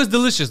funny. It was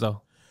delicious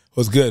though. It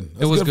was good.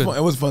 It was good. Fun.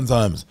 It was fun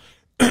times.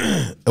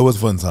 It was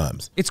fun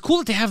times. It's cool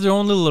that they have their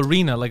own little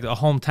arena, like a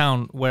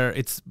hometown, where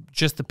it's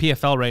just the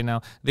PFL right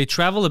now. They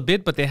travel a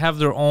bit, but they have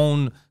their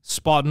own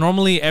spot.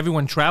 Normally,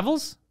 everyone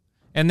travels,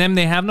 and then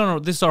they have no.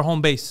 This is our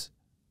home base.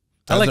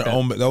 I like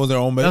that. That was their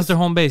own base? That's their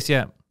home base.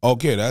 Yeah,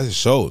 Okay, that just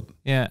showed.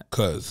 yeah,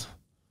 Because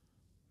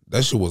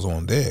that shit was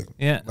on deck.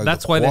 yeah. Like,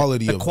 That's the why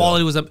quality the of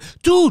quality was up.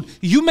 Dude,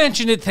 you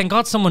mentioned it. Thank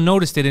God someone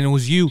noticed it, and it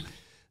was you.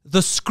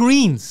 The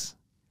screens.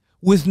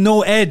 with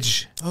no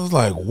edge. I was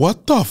like,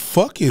 what the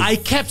fuck is I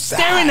kept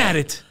staring at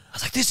it. I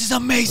was like, this is It's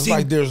amazing.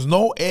 like there's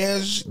no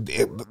edge.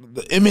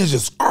 The image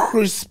is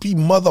crispy,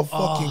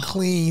 motherfucking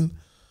clean.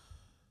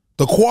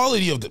 The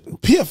quality of the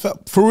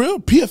PFL, for real,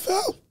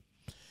 PFL.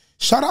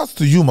 Shout outs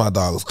to you, my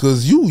dogs,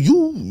 cause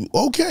you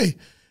okay.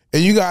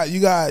 And you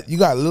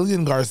got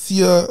Lillian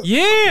Garcia.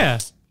 Yeah.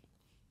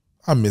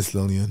 I miss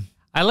Lillian.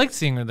 I liked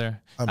seeing her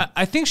there.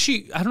 I think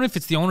I don't know if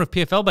it's the owner of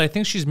PFL, but I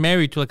think she's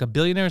married to like a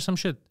billionaire or some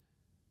shit.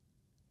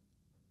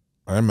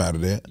 I'm mad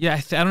at that. Yeah,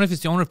 I don't know if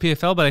it's the owner of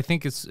PFL, but I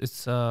think it's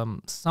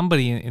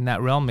somebody in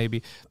that realm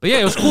maybe. But yeah,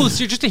 it was cool to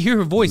see her, just to hear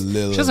her voice.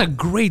 She has a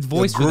great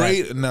voice.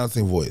 Great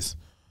announcing voice.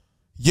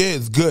 Yeah,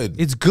 it's good.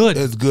 It's good.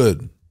 It's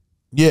good.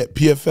 Yeah,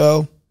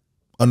 PFL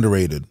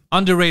underrated.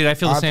 Underrated. I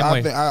feel the same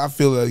way. I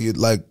feel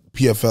like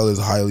PFL is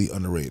highly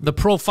underrated. The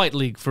Pro Fight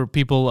League for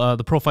people.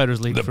 The Pro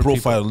Fighters League. The for Pro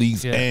people. Fight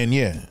Leagues, Yeah.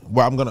 and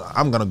well,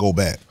 I'm gonna go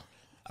back.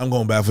 I'm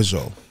going back for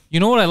sure. You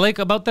know what I like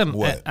about them?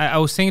 What? I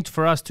was saying it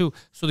for us too.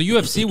 So the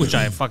UFC, which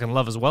I fucking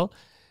love as well,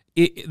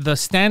 the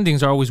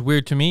standings are always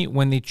weird to me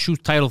when they choose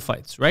title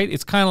fights, right?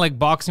 It's kind of like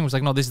boxing. It's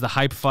like, no, this is the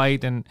hype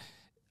fight. And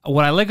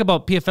what I like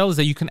about PFL is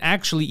that you can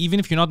actually, even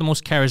if you're not the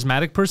most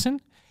charismatic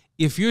person,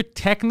 if you're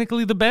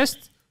technically the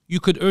best, you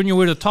could earn your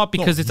way to the top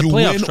because it's a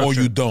playoff win structure.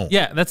 or you don't.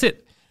 Yeah, that's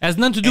it. It has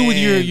nothing to do with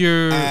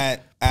your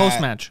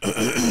post-match.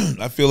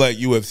 I feel like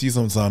UFC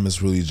sometimes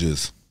is really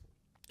just,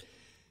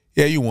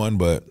 yeah, you won,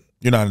 but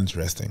you're not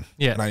interesting.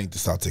 Yeah. And I need to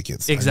sell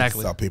tickets. Exactly.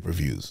 I need to sell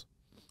pay-per-views.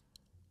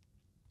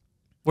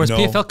 Whereas No.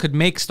 PFL could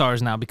make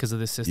stars now because of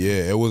this system.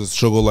 Yeah, it was a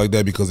struggle like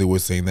that because they were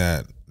saying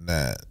that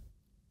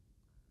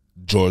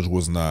George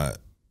was not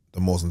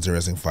the most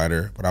interesting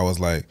fighter. But I was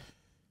like,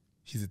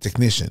 he's a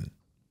technician.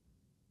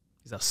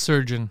 He's a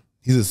surgeon.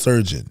 He's a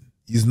surgeon.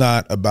 He's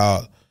not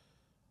about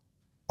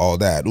all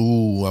that.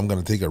 Ooh, I'm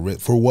gonna take a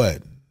risk for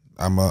what?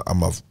 I'm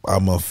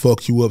a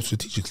fuck you up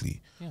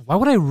strategically. Yeah. Why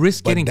would I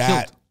risk But getting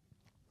that killed?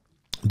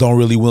 don't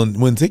really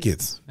win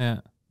tickets.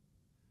 Yeah.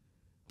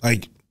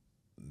 Like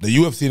the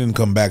UFC didn't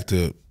come back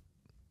to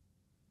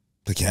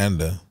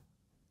Canada,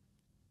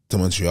 to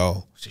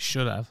Montreal. She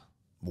should have.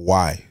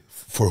 Why?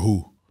 For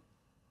who?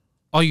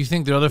 Oh, you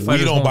think the other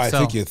fighters We don't won't buy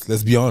sell? tickets.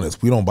 Let's be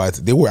honest. We don't buy.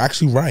 They were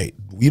actually right.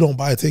 We don't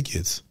buy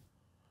tickets.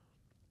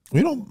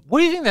 We don't, What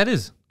do you think that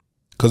is?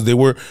 because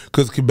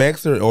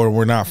Quebec's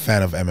were not a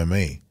fan of MMA.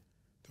 They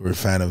were a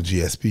fan of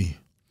GSP.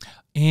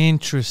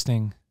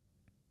 Interesting.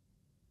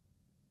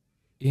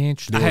 They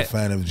were a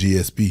fan of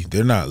GSP.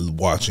 They're not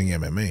watching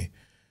MMA.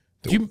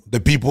 The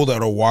people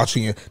that are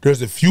watching it,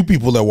 there's a few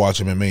people that watch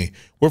MMA.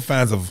 We're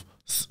fan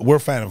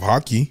of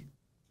hockey.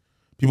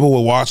 People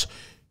will watch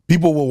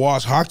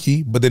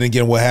hockey, but then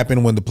again, what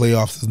happened when the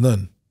playoffs is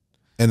done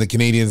and the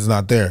Canadians is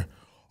not there?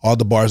 All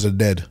the bars are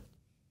dead.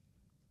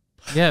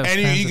 Yeah.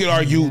 And you could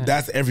argue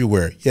that's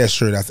everywhere. Yeah,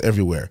 sure, that's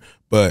everywhere.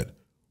 But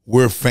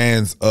we're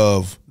fans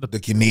of the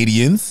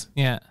Canadians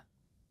Yeah.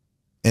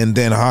 and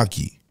then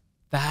hockey.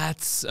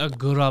 That's a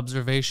good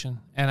observation.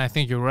 And I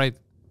think you're right.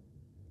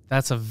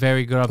 That's a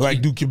very good observation.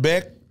 Like, do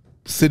Quebec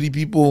City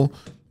people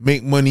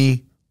make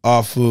money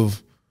off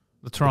of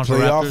the Toronto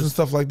playoffs Raptors. and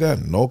stuff like that?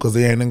 No, because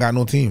they ain't got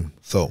no team.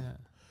 So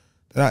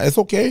it's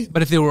okay.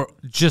 But if they were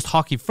just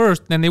hockey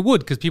first, then they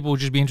would, because people would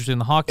just be interested in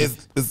the hockey.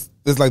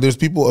 It's like there's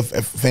people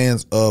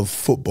fans of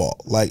football.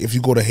 Like if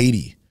you go to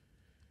Haiti,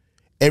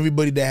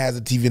 everybody that has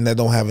a TV and that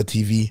don't have a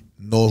TV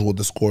knows what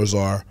the scores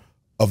are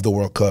of the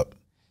World Cup.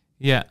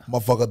 Yeah.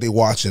 Motherfucker, they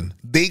watching.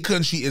 They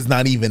country is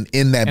not even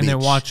in that. And bitch. they're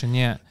watching,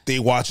 yeah. They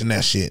watching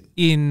that shit.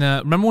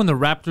 Remember when the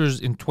Raptors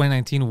in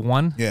 2019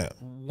 won? Yeah.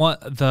 One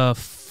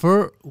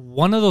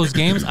of those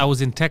games, I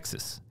was in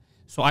Texas.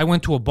 So I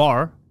went to a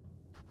bar.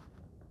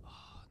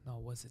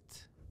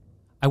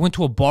 I went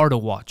to a bar to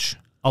watch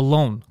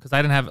alone because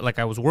I didn't have,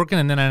 I was working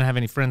and then I didn't have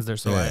any friends there.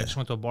 So I just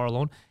went to a bar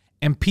alone.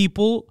 And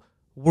people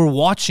were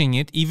watching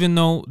it even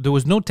though there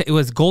was no, it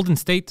was Golden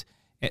State.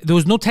 There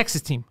was no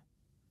Texas team.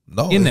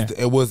 No, in there.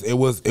 It was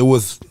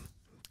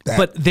that.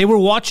 But they were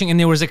watching and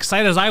they were as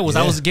excited as I was.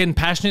 I was getting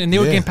passionate and they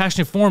were getting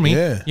passionate for me.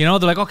 Yeah. You know,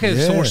 they're like, okay,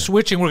 so we're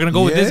switching. We're going to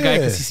go with this guy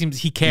because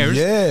he cares.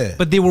 Yeah.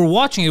 But they were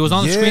watching. It was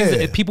on the screens.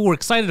 That people were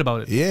excited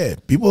about it. Yeah.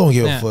 People don't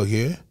give a fuck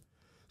here.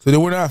 So they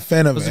were not a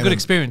fan of it was a good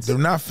experience. They're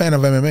not a fan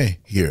of MMA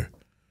here.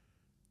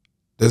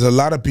 There's a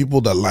lot of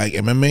people that like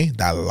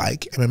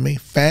MMA.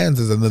 Fans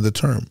is another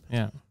term.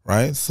 Yeah.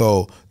 Right?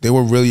 So they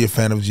were really a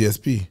fan of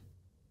GSP.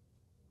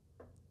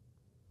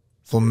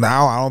 So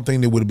now I don't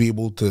think they would be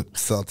able to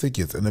sell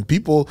tickets. And the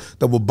people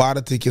that would buy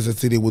the tickets and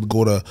say they would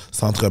go to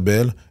Centre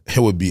Bell, it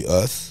would be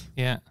us.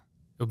 Yeah. It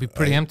would be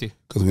pretty empty.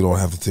 Because we don't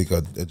have to take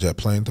a jet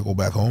plane to go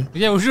back home.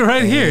 Yeah, we're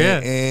right here, yeah.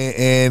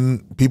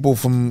 And people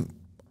from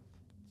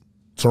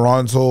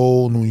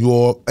Toronto, New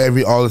York,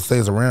 all the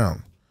states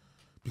around.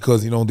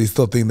 Because, they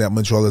still think that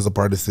Montreal is a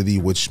part of the city,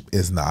 which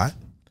is not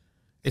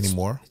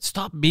anymore.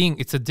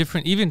 It's a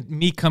different, even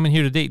me coming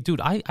here today,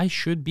 dude, I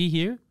should be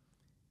here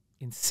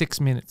in 6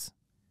 minutes.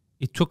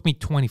 It took me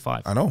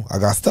 25. I know. I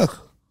got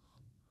stuck.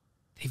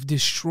 They've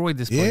destroyed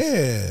this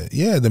place.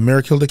 Yeah. The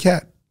mayor killed a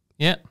cat.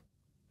 Yeah.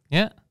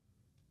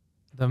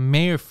 The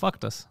mayor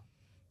fucked us.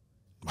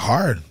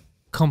 Hard.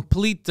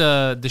 Complete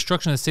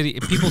destruction of the city.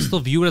 People still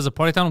view it as a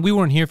party town. We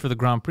weren't here for the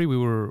Grand Prix.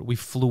 We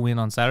flew in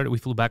on Saturday. We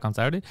flew back on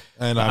Saturday.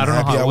 And I I'm don't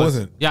know happy how I it was.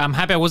 wasn't. Yeah, I'm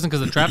happy I wasn't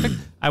because of traffic.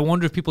 I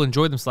wonder if people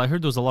enjoyed themselves. I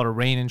heard there was a lot of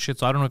rain and shit,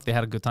 so I don't know if they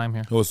had a good time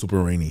here. It was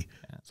super rainy.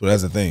 So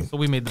that's the thing. So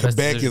we made the best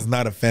Quebec decision. is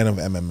not a fan of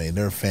MMA.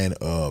 They're a fan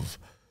of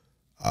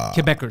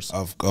Quebecers.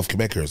 of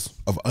Quebecers,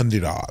 of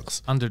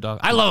underdogs. Underdog.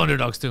 I love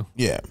underdogs too.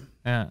 Yeah.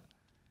 Yeah.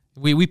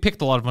 We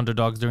picked a lot of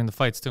underdogs during the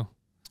fights too.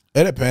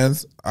 It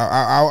depends.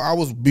 I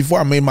was, before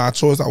I made my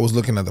choice, I was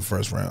looking at the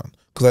first round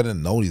because I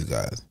didn't know these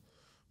guys.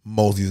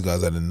 Most of these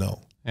guys I didn't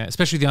know. Yeah,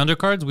 especially the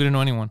undercards. We didn't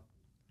know anyone.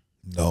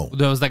 No.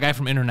 There was that guy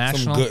from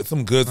International.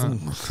 Some good.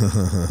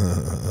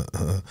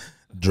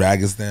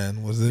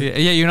 Dragistan, was it?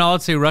 Yeah, you're not allowed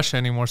to say Russia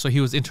anymore, so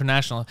he was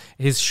international.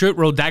 His shirt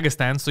wrote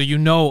Dagestan, so you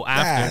know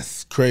after.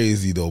 That's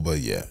crazy though, but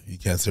yeah, you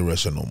can't say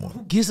Russia no more.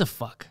 Who gives a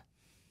fuck?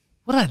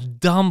 What a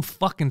dumb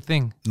fucking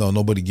thing. No,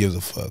 nobody gives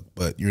a fuck,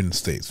 but you're in the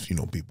States, you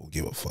know people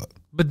give a fuck.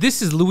 But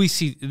this is Louis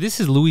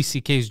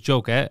C.K.'s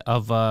joke,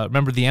 of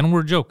remember the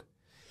N-word joke?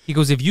 He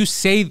goes, he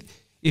said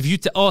the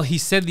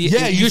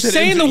you're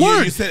saying the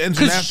word. You said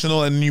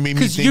international and you made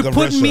me think of Russia. Because you're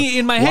putting me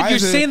in my head, you're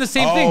saying the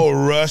same thing. Oh,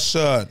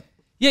 Russia.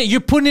 Yeah,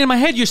 you're putting it in my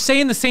head. You're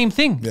saying the same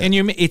thing, yeah. And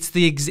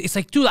it's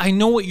like, dude, I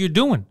know what you're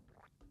doing.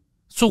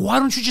 So why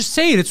don't you just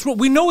say it?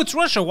 We know it's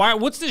Russia.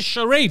 What's this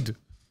charade?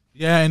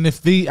 Yeah, and if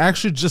they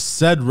actually just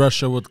said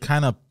Russia, would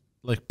kind of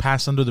like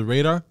pass under the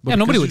radar. But yeah,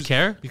 nobody would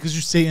care because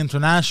you say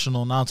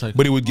international now. It's like,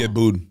 but it would get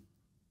booed.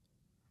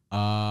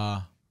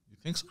 You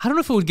think so? I don't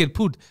know if it would get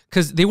booed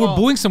because they were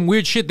booing some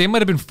weird shit. They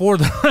might have been for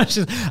the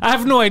Russians. I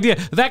have no idea.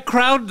 That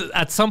crowd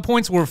at some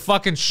points were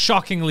fucking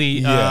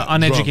shockingly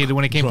uneducated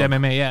when it came to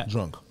MMA. Yeah,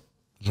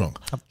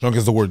 Drunk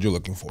is the word you're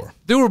looking for.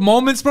 There were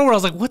moments, bro, where I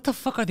was like, "What the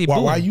fuck are they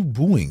booing? Why are you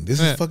booing? This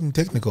is fucking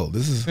technical.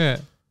 This is." Yeah.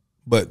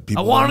 But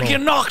people, I want to get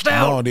knocked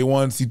out. No, they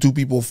want to see two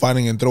people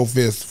fighting and throw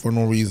fists for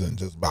no reason.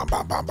 Just bam,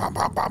 bam, bam, bam,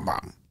 bam, bam,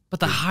 bam. But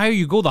the higher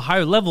you go, the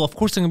higher level. Of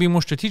course, they're gonna be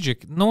more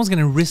strategic. No one's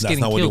gonna risk getting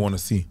killed. That's not what they want to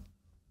see.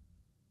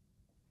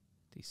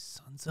 These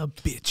sons of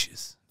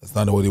bitches. That's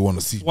not what they want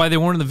to see. That's why they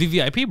weren't in the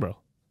VVIP, bro.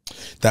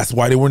 That's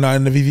why they were not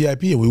in the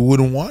VVIP, and we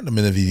wouldn't want them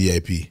in the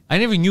VVIP. I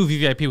never knew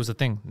VVIP was a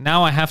thing.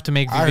 Now I have to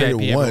make VVIP I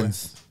heard it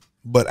once,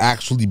 but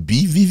actually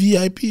be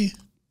VVIP.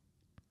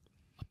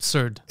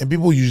 Absurd. And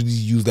people usually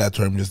use that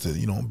term just to,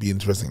 be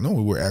interesting. No,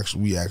 we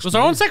actually. It was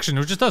our own section.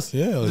 It was just us.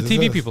 Yeah, the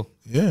TV people.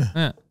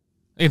 Yeah,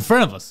 in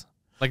front of us.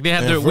 Like they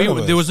had there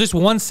was just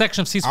one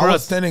section of seats for us. I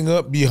was standing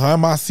up behind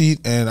my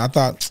seat, and I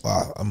thought,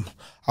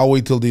 I'll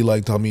wait till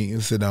they tell me,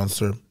 sit down,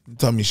 sir.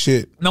 Tell me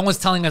shit. No one's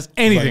telling us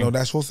anything. Like, no,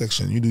 that's your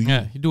section. You do.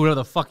 Yeah, you do whatever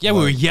the fuck. Yeah,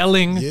 we were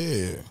yelling.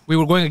 Yeah, we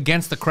were going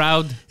against the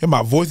crowd. Yeah,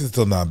 my voice is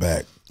still not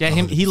back. Yeah,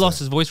 he lost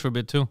his voice for a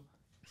bit too.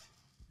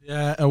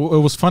 Yeah, it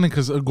was funny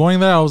because going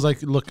there, I was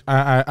like, look,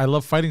 I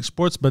love fighting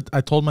sports, but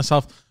I told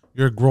myself,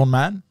 you're a grown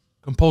man.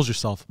 Compose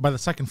yourself. By the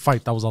second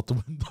fight, that was out the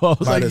window. I was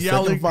by like the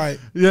yelling. second fight?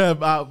 Yeah,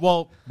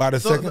 by the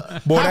second?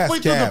 Boy, that's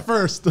cap. The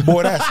first.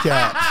 Boy, that's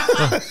cap.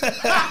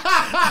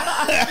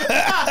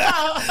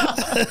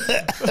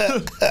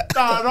 It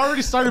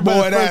already started by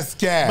Boy, the that's first,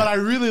 cap. but I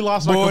really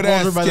lost my Boy,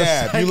 composure that's by the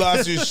cap. second. You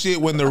lost your shit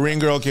when the ring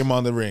girl came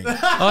on the ring. Oh,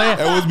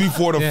 yeah. It was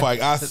before the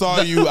fight. I saw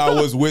you. I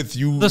was with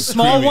you. The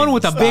small one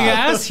with a big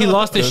ass, he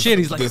lost his shit.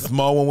 He's like, the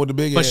small one with the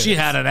big ass. But she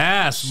had an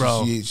ass,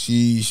 bro.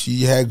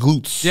 She had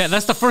glutes. Yeah,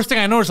 that's the first thing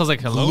I noticed. I was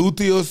like, hello?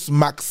 Gluteus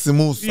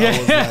maximus. Yeah. I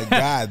was like,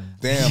 God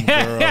damn,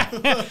 girl.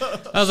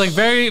 I was like,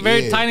 very,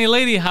 very tiny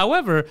lady.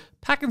 However,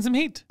 packing some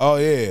heat. Oh,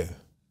 yeah.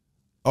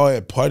 Oh,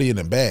 yeah, party in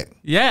the back.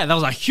 Yeah, that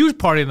was a huge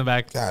party in the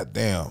back. God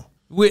damn.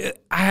 I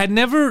had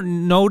never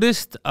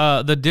noticed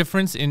the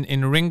difference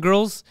in ring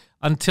girls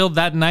until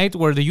that night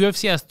where the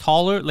UFC has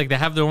taller, like they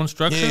have their own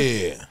structure.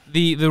 Yeah.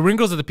 The ring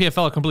girls at the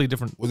PFL are completely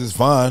different. Which is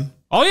fine.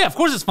 Oh, yeah, of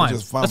course it's fine.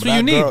 That's what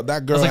you need.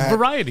 That girl like had,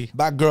 variety.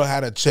 That girl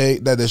had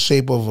the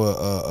shape of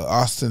a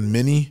Austin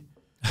Mini.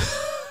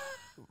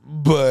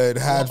 But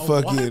had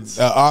fucking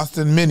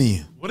Austin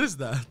Mini. What is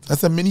that?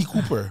 That's a Mini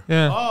Cooper.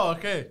 Yeah. Oh,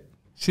 okay.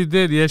 She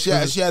did, yeah. She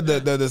had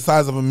the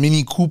size of a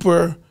Mini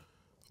Cooper.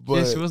 But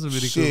yeah, she was a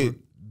Mini Cooper.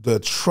 The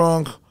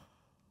trunk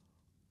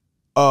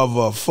of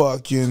a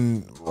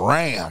fucking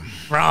Ram.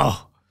 Bro.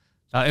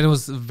 It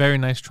was a very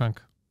nice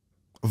trunk.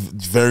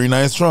 Very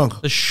nice trunk.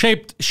 The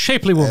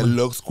shapely It woman.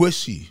 looks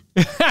squishy.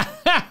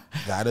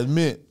 Gotta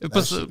admit.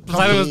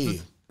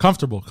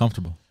 Comfortable.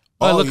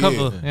 Oh, look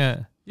comfortable.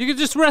 Yeah. You could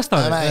just rest on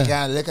it. Oh my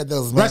God, look at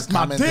those men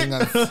commenting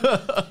on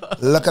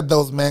look at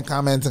those men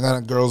commenting on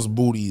a girl's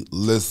booty.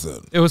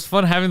 Listen. It was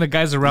fun having the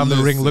guys around the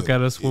ring look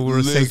at us when we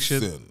were saying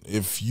shit.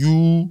 If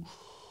you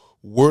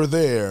were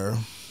there,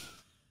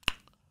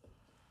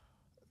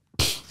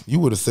 you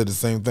would have said the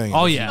same thing.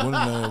 Oh, yeah.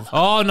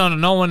 Oh, no.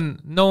 No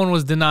one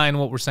was denying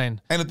what we're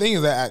saying. And the thing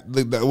is that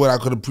what I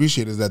could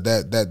appreciate is that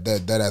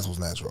ass was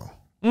natural.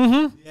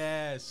 Mm-hmm.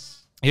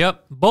 Yes.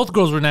 Yep. Both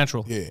girls were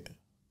natural. Yeah.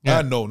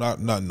 Yeah. No. Not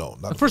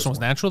the first one was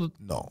natural.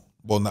 No.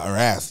 Well, not her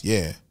ass,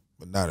 yeah,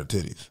 but not her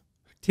titties.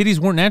 Titties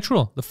weren't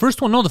natural. The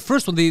first one,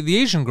 the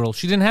Asian girl,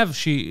 she didn't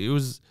have. You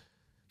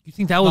You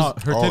think that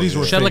was her titties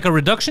were she had fake. like a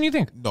reduction? You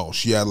think? No,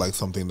 she had like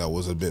something that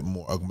was a bit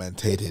more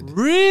augmented.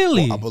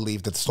 Really? Well, I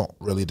believe that's not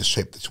really the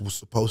shape that she was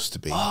supposed to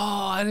be. Oh,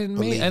 I didn't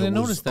Believe it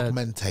notice was that.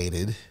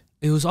 Augmented.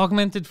 It was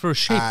augmented for a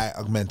shape.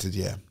 Augmented,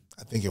 yeah.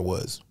 I think it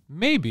was.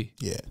 Maybe.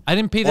 Yeah. I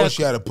didn't pay Or that.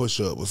 she had a push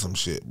up or some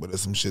shit, but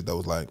it's some shit that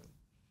was like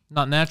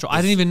Not natural. I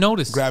didn't even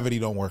notice. gravity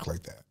don't work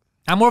like that.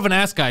 I'm more of an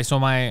ass guy, so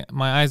my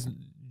eyes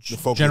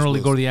focus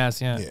generally was- go to the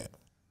ass. Yeah. Yeah.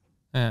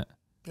 Yeah.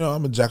 You know,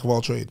 I'm a jack of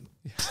all trades.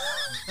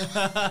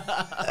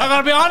 I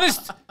gotta be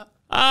honest.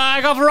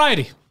 I got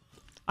variety.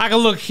 I can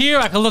look here.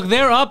 I can look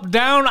there, up,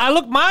 down.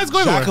 My eyes go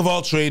Jack everywhere. of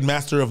all trade,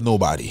 master of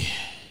nobody.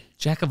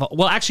 Jack of all.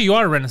 Well, actually, you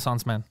are a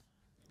Renaissance man.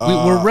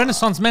 We're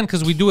Renaissance men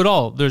because we do it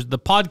all. There's the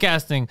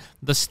podcasting,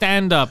 the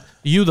stand-up,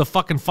 the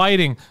fucking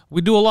fighting. We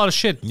do a lot of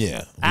shit.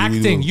 Yeah.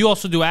 Acting. You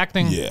also do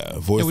acting. Yeah,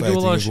 voice we do a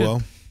acting lot of as shit.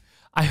 well.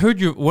 I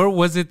heard you. Where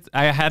was it?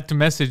 I had to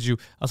message you.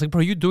 I was like,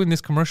 bro, you doing this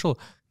commercial?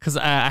 Because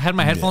I had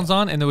my headphones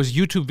on and there was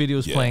YouTube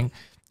videos playing.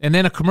 And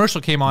then a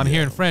commercial came on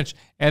here in French.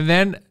 And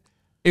then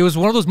it was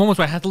one of those moments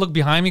where I had to look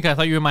behind me because I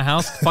thought you were in my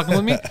house fucking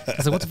with me. I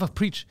was like, what the fuck,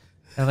 preach?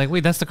 And I was like,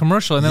 wait, that's the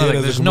commercial. And then I was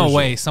like, that's there's the no commercial.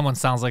 way someone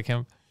sounds like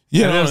him.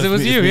 Yeah, And no, it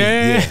was it's you. me.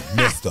 Yeah.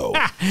 Nesto.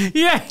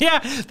 Yeah,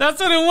 that's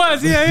what it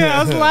was. Yeah.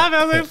 I was laughing.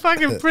 I was like,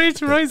 fucking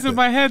preach Royce in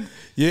my head.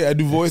 Yeah, I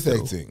do voice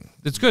acting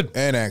It's good.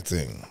 and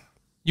acting.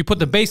 You put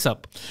the bass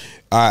up.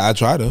 I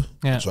try to.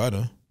 Yeah. I try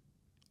to.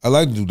 I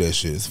like to do that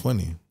shit. It's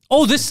funny.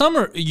 Oh, this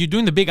summer, you're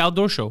doing the big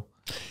outdoor show.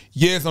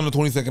 Yeah, it's on the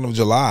 22nd of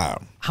July.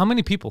 How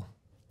many people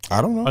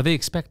I don't know. are they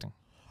expecting?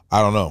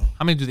 I don't know.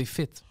 How many do they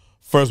fit?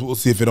 First, we'll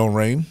see if it don't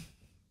rain.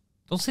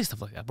 Don't say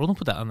stuff like that, bro. Don't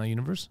put that on the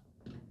universe.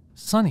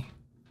 Sunny.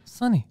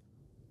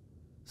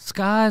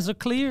 Skies are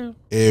clear.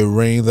 It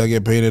rains, I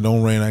get paid. It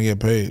don't rain, I get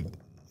paid.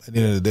 At the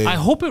end of the day. I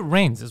hope it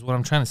rains, is what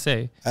I'm trying to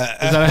say.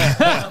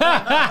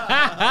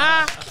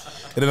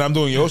 And then I'm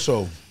doing your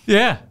show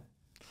Yeah.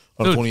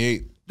 on Dude, the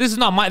 28th. This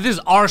is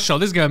our show.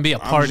 This is going to be a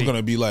I'm party. just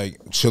gonna be like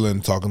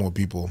chilling, talking with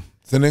people.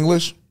 It's in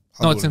English?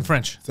 No, it's in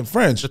French. It's in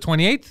French. The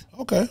 28th?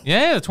 Okay,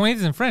 Yeah, the 28th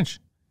is in French.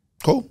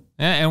 cool.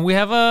 Yeah, and we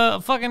have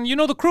a fucking,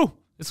 the crew.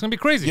 It's going to be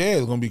crazy. Yeah,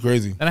 it's gonna be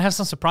crazy. And I have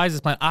some surprises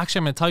planned. Actually,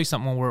 I'm going to tell you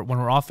something when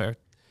we're off air.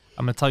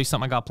 I'm going to tell you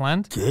something I got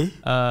planned. Okay.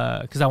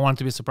 Because I want it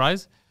to be a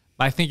surprise.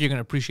 But I think you're going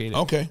to appreciate it.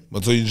 Okay,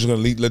 but so you're just gonna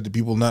let the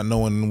people not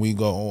know, and we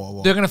go.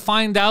 Oh, They're going to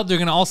find out. They're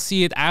going to all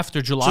see it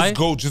after July.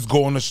 just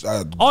go on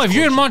the. Oh, if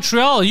you're in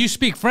Montreal, you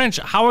speak French.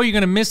 How are you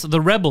going to miss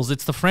the Rebels?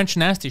 It's the French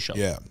Nasty Show.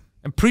 Yeah.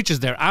 And Preach is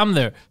there. I'm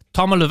there.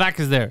 Thomas Levac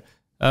is there.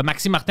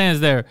 Maxime Martin is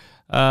there.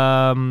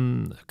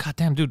 God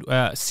damn, dude.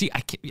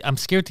 I'm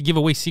scared to give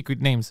away secret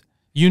names.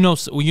 You know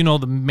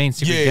the main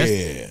secret Yeah, guest.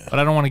 yeah, yeah. But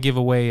I don't want to give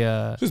away.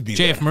 Just be JF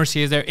there.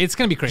 Mercier is there. It's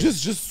going to be crazy.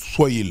 Just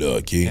soyez là,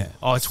 okay? Yeah.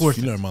 Oh, it's worth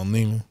you it. learn my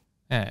name.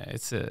 Yeah,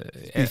 it's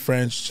Speak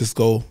French. Just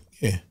go.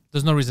 Yeah.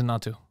 there's no reason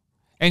not to.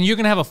 And you're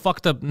going to have a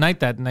fucked up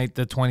night that night,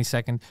 the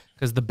 22nd,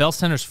 because the Bell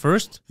Center's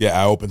first.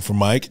 Yeah, I opened for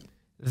Mike.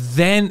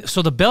 Then,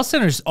 so the Bell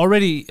Center is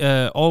already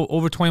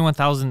over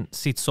 21,000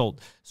 seats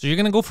sold. So you're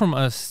going to go from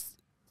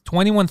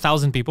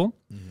 21,000 people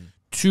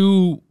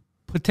to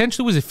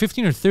potentially, was it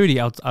 15 or 30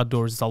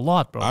 outdoors? It's a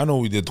lot, bro. I know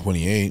we did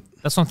 28.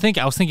 That's what I'm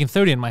thinking. I was thinking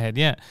 30 in my head,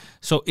 yeah.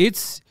 So you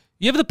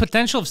have the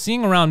potential of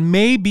seeing around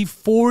maybe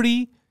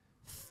 40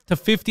 to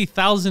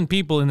 50,000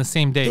 people in the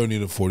same day. 30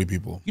 to 40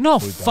 people. You know how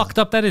 40,000. fucked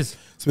up that is?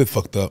 It's a bit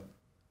fucked up.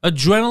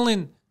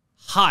 Adrenaline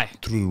high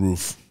Through the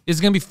roof. is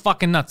going to be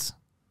fucking nuts.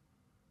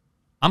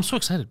 I'm so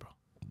excited, bro.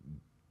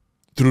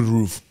 Through the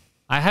roof.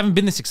 I haven't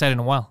been this excited in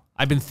a while.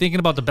 I've been thinking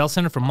about the Bell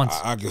Center for months.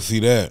 I can see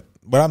that.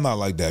 But I'm not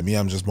like that. Me,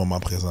 I'm just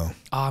moment présent.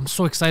 Oh, I'm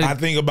so excited. I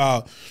think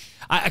about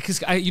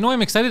Cause you know why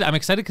I'm excited? I'm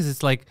excited because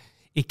it's like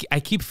I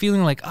keep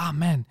feeling like, oh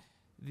man,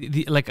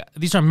 like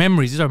these are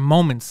memories, these are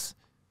moments.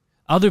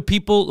 Other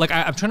people, like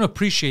I'm trying to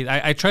appreciate.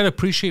 I try to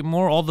appreciate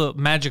more all the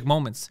magic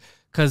moments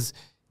because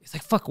it's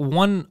like fuck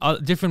one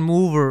different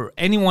move or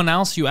anyone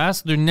else you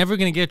ask, they're never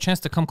gonna get a chance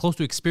to come close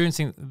to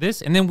experiencing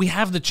this, and then we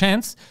have the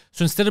chance.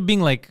 So instead of being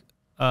like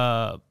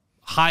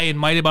high and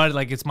mighty about it,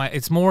 like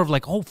it's more of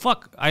like, oh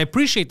fuck, I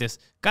appreciate this.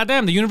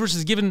 Goddamn, the universe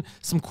is giving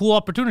some cool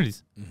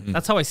opportunities.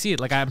 That's how I see it.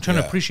 Like I'm trying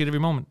to appreciate every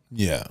moment.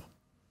 yeah.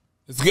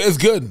 It's good. It's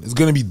good. It's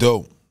gonna be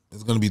dope.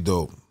 It's gonna be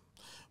dope.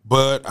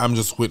 But I'm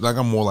just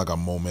I'm more like a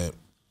moment.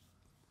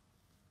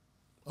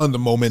 On the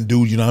moment,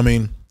 dude, you know what I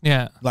mean?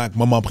 Yeah. Like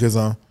moment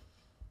présent.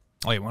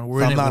 Oh, yeah, when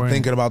we're So in I'm it, not we're in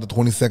thinking about the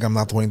 22nd. I'm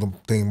not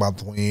thinking about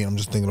the 28th. I'm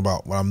just thinking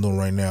about what I'm doing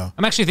right now.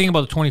 I'm actually thinking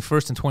about the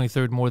 21st and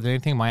 23rd more than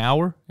anything. My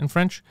hour in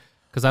French,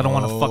 because I don't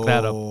want to fuck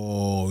that up.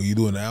 Oh, you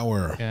do an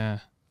hour. Yeah,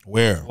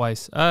 Where?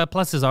 twice.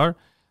 Place César,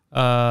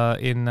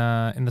 in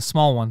the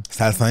small one.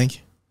 Salle 5?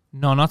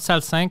 No, not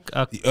Salle 5.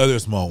 The other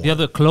small one. The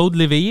other Claude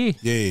Léveillé.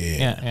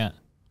 Yeah. Yeah.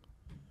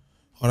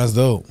 Oh, that's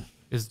dope.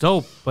 It's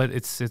dope, but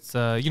it's you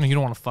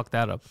don't want to fuck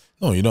that up.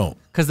 No, you don't.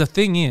 Because the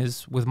thing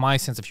is, with my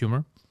sense of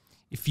humor,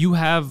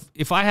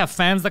 if I have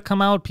fans that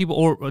come out, people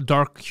or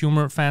dark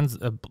humor fans,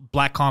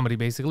 black comedy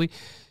basically,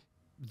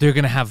 they're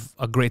gonna have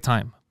a great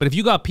time. But if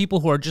you got people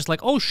who are just like,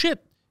 oh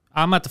shit,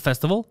 I'm at the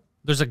festival,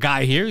 there's a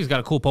guy here, he's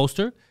got a cool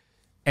poster,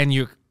 and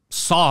you're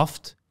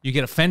soft, you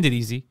get offended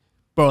easy,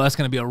 bro, that's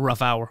gonna be a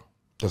rough hour.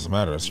 Doesn't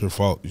matter. That's your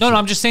fault. No,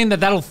 I'm just saying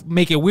that'll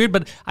make it weird.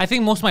 But I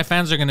think most of my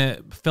fans are gonna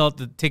fill out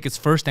the tickets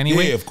first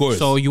anyway. Yeah, of course.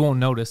 So you won't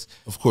notice.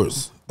 Of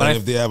course. But And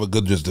if they have a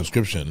good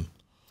description,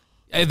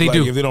 They like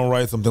do. if they don't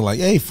write something like,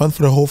 "Hey, fun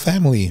for the whole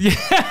family," you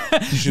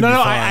should No, be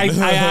I fine.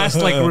 asked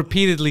like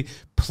repeatedly,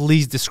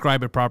 please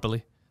describe it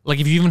properly. Like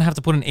if you even have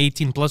to put an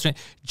 18 plus,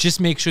 just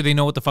make sure they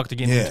know what the fuck they're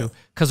getting into.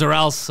 Because or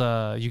else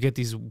you get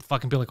these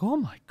fucking people like, oh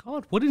my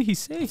God, what did he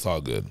say? It's all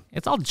good.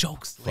 It's all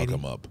jokes. Fuck lady.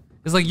 them up.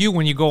 It's like you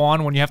when you go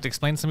on when you have to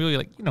explain to some people, you're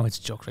like, it's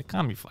jokes. Like,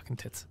 calm your fucking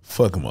tits.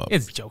 Fuck them up.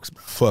 It's jokes,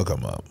 bro. Fuck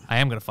them up. I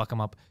am gonna fuck them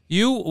up.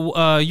 You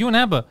and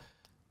Abba,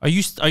 are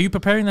you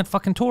preparing that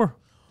fucking tour?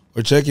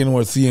 We're checking.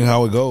 We're seeing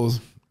how it goes.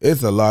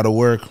 It's a lot of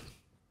work.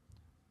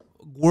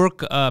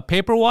 Work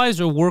paper wise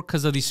or work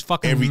because of these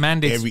fucking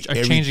mandates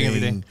are changing every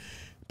day?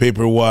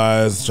 Paper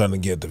wise, trying to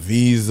get the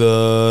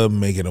visa,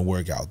 making it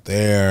work out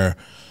there.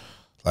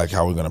 Like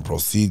how we're gonna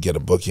proceed, get a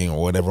booking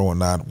or whatever, or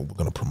not. What we're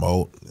gonna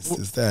promote.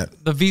 It's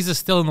that. The visa's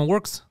still in the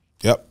works.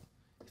 Yep.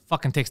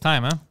 Fucking takes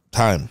time, huh?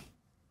 Time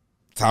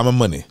and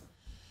money.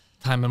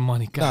 Time and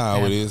money. God Nah,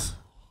 damn. it is.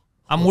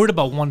 I'm worried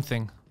about one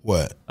thing.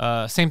 What?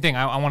 Same thing.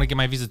 I want to get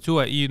my visa too.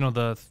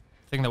 The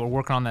thing that we're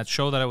working on, that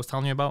show that I was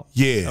telling you about.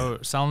 Yeah.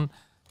 Selling.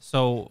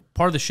 So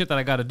part of the shit that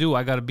I got to do,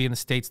 I got to be in the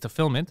States to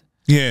film it.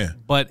 Yeah.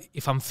 But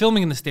if I'm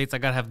filming in the States, I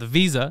got to have the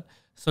visa.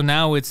 So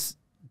now it's,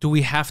 do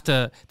we have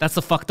to, that's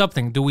the fucked up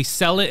thing. Do we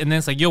sell it? And then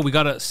it's like, yo, we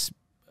got to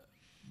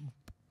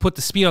put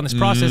the speed on this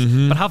process.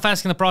 But how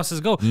fast can the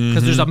process go?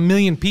 Because there's a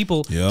million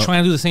people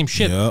trying to do the same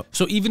shit. Yep.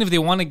 So even if they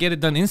want to get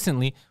it done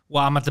instantly,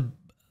 well, I'm at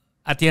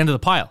the end of the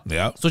pile.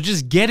 Yeah. So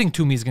just getting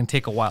to me is going to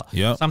take a while.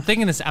 Yeah. So I'm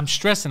thinking this, I'm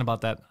stressing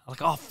about that. I'm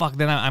like, oh, fuck,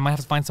 then I might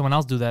have to find someone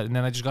else do that. And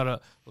then I just got to,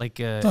 like,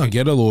 No,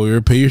 get a lawyer,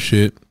 pay your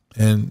shit,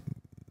 and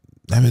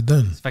have it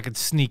done. if I could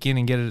sneak in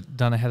and get it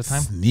done ahead of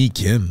time.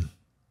 Sneak in.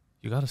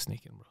 You got to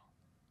sneak in, bro.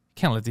 You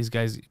can't let these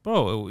guys,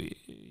 bro,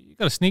 you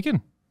got to sneak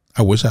in.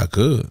 I wish I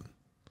could.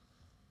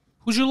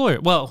 Who's your lawyer?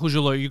 Well, who's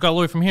your lawyer? You got a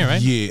lawyer from here,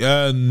 right?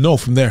 Yeah. No,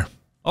 from there.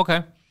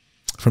 Okay.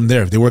 From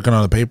there. If they're working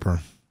on the paper.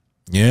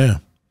 Yeah.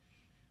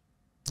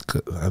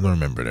 I don't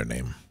remember their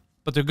name.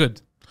 But they're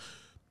good.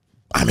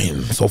 I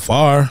mean, so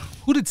far,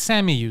 Who did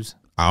Sammy use?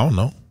 I don't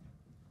know.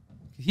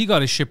 He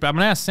got his shit. I'm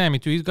going to ask Sammy,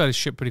 too. He's got his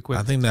shit pretty quick.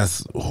 I think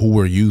that's who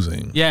we're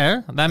using.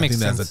 Yeah, that I makes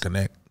think sense. that's a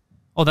connect.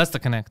 Oh, that's the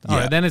connect. All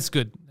Yeah. right, then it's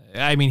good.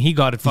 I mean, he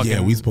got it fucking.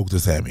 Yeah, we spoke to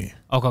Sammy.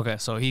 Okay.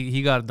 So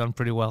he got it done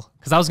pretty well.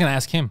 Because I was going to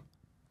ask him,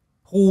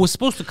 who was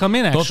supposed to come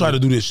in, actually. Don't try to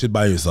do this shit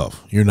by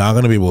yourself. You're not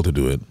going to be able to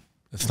do it.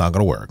 It's not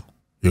going to work.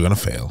 You're going to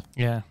fail.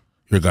 Yeah.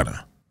 You're going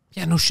to.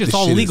 Yeah, no shit. It's This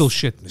all shit legal is-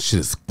 shit. This shit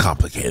is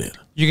complicated.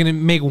 You're going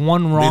to make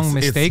one wrong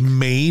mistake. It's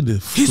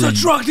made for He's a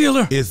drug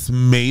dealer. It's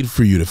made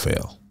for you to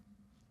fail.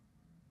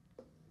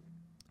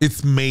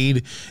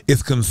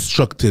 It's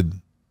constructed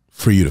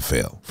for you to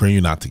fail, for you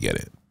not to get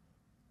it.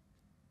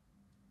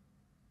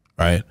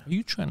 Right? Are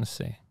you trying to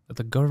say that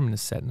the government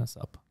is setting us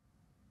up?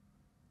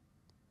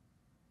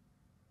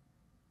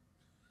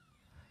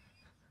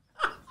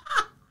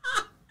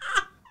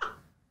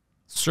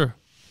 Sir,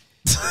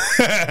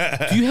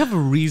 do you have a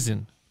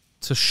reason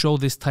to show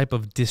this type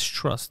of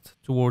distrust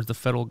towards the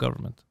federal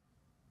government?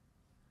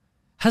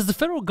 Has the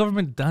federal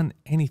government done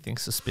anything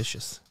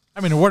suspicious?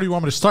 I mean, where do you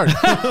want me to start?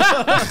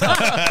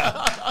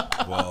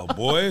 Well,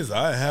 boys,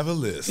 I have a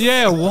list.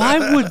 Yeah,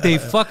 why would they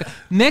fuck?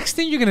 Next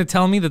thing you're going to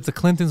tell me that the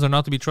Clintons are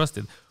not to be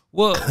trusted.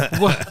 Well,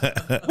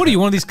 what are you,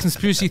 one of these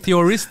conspiracy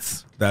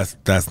theorists?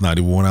 That's not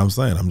even what I'm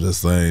saying. I'm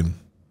just saying,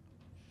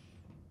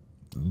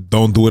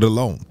 don't do it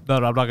alone. No,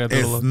 I'm not going to do it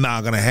It's alone.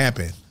 not gonna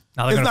happen.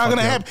 No, they're It's gonna not fuck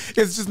gonna you happen.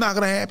 It's just not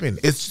gonna happen.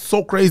 It's just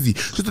so crazy.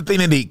 Just the thing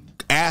that they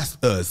ask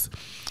us,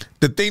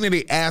 the thing that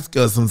they ask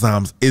us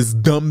sometimes is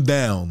dumbed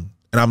down,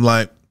 and I'm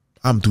like,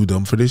 I'm too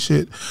dumb for this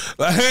shit.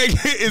 Like,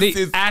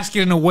 They ask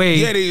it in a way.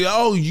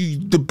 yeah,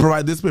 you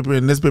provide this paper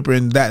and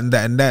that and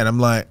that and that. I'm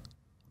like,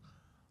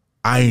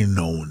 I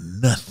know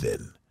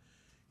nothing.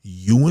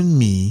 You and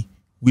me,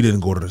 we didn't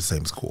go to the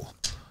same school.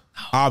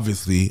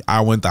 Obviously,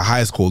 I went to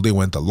high school. They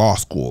went to law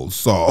school.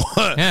 So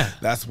Yeah.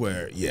 that's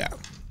where,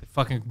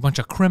 Fucking bunch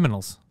of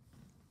criminals.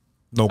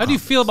 no. How do you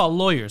feel about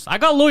lawyers? I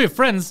got lawyer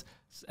friends,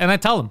 and I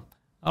tell them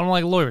I don't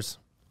like lawyers.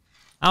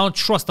 I don't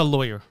trust a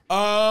lawyer.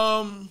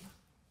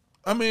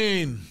 I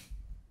mean,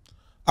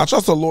 I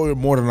trust a lawyer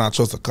more than I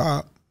trust a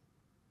cop.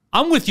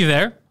 I'm with you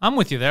there.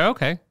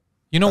 Okay.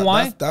 You know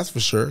why? That's for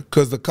sure.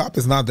 Because the cop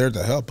is not there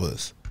to help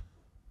us.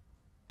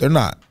 They're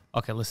not.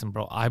 Okay, listen,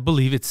 bro. I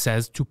believe it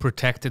says to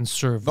protect and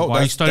serve. No, Why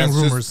are you starting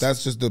rumors?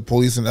 That's just the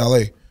police in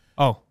L.A.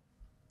 Oh,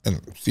 And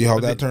see how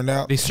that turned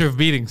out? they serve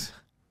beatings.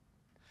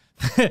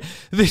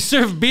 They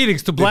serve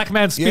beatings to black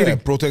man speeding. Yeah,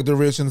 protect the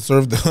rich and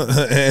serve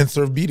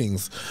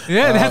beatings.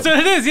 Yeah, that's what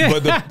it is. Yeah.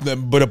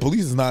 But the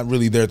police is not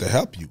really there to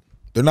help you.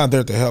 They're not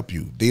there to help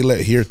you. They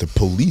here to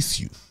police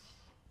you.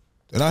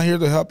 They're not here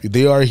to help you.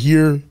 They are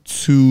here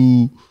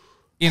to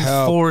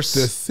Enforce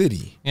help the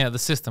city. the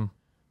system.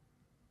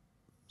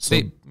 So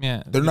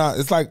Yeah. they're not.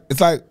 It's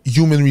like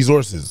human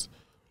resources.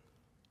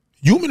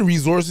 Human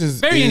resources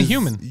Very is,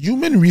 inhuman.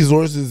 Human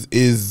resources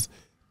is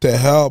to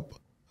help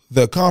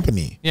the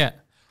company. Yeah.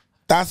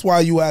 That's why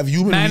you have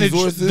human Manage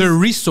resources. the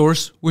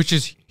resource, which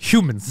is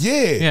humans.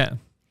 Yeah. Yeah.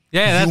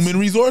 Yeah, human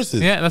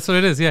resources. Yeah, that's what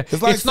it is. Yeah,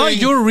 like it's not saying,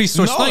 your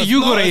resource. No, it's not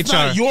you go to it's HR.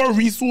 not your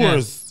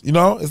resource. You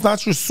know, it's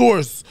not your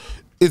source.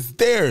 It's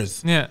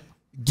theirs. Yeah,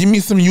 Give me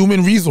some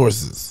human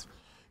resources.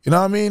 You know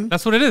what I mean?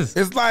 that's what it is.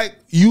 It's like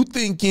you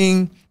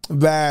thinking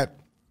that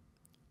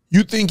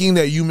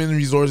human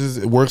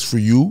resources works for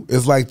you.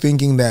 It's like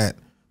thinking that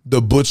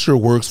the butcher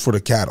works for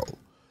the cattle.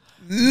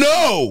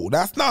 No,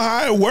 that's not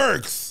how it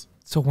works.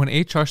 So when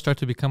HR started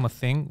to become a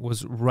thing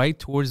was right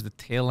towards the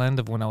tail end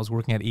of when I was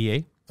working at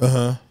EA.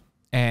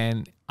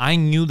 And I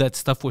knew that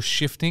stuff was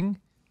shifting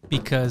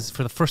because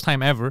for the first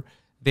time ever,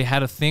 they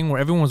had a thing where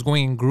everyone was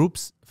going in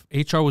groups.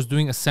 HR was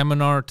doing a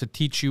seminar to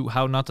teach you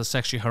how not to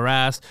sexually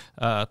harass,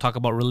 talk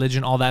about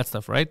religion, all that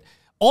stuff, right?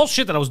 All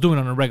shit that I was doing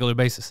on a regular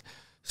basis.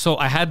 So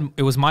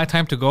it was my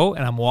time to go,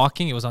 and I'm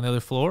walking. It was on the other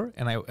floor,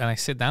 and I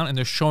sit down, and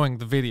they're showing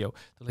the video.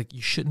 They're like,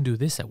 "You shouldn't do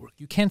this at work.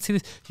 You can't say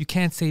this. You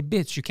can't say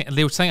bitch. You can't." And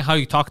they were saying how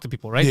you talk to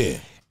people, right? Yeah.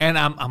 And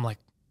I'm like,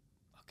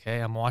 okay,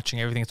 I'm watching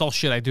everything. It's all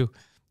shit I do.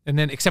 And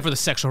then except for the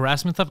sexual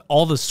harassment stuff,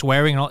 all the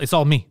swearing and all, it's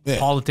all me. Yeah.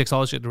 Politics, all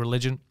the shit, the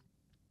religion,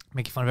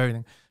 making fun of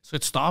everything. So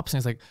it stops, and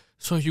it's like,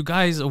 so are you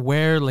guys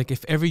aware, like,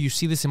 if ever you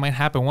see this, it might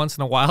happen once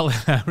in a while?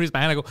 And I raise my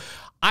hand, I go,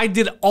 I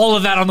did all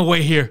of that on the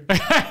way here.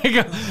 I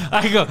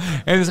go,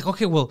 and it's like,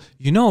 okay, well,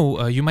 you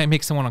might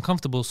make someone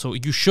uncomfortable, so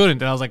you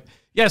shouldn't. And I was like,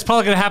 yeah, it's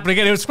probably going to happen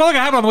again. It's probably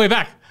going to happen on the way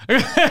back.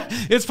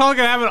 It's probably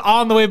going to happen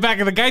on the way back.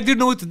 And the guy didn't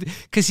know what to do,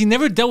 because he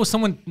never dealt with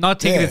someone not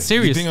taking it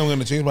serious. You think I'm going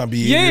to change my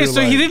behavior? Yeah,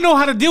 so he didn't know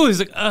how to deal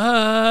with it. He's like,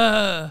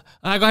 And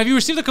I go, have you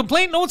received a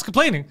complaint? No one's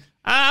complaining.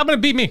 I'm going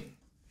to be me.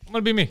 I'm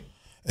going to be me.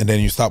 And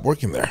then you stop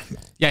working there.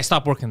 Yeah, I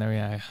stopped working there.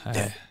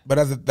 Yeah, But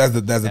that's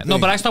the thing. no,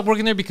 but I stopped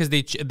working there because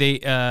they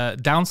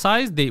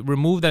downsized. They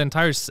removed that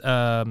entire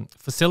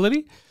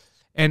facility,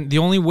 and the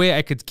only way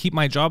I could keep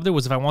my job there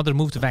was if I wanted to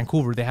move to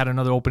Vancouver. They had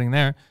another opening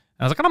there. And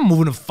I was like, I'm not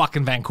moving to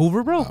fucking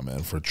Vancouver, bro. Nah, man,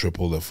 for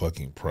triple the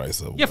fucking price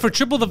of for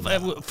triple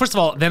the. First of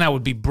all, then I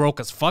would be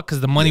broke as fuck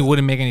because the money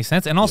wouldn't make any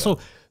sense. And also,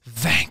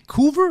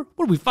 Vancouver?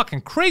 What are we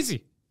fucking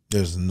crazy?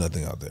 There's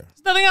nothing out there.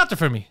 There's nothing out there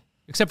for me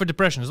except for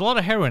depression. There's a lot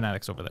of heroin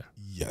addicts over there.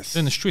 Yes. They're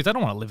in the streets. I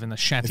don't want to live in the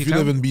shanty If you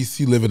town. live in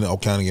BC, live in the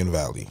Okanagan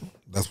Valley.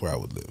 That's where I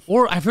would live.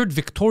 Or I've heard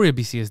Victoria,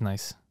 BC is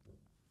nice.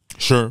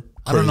 Sure.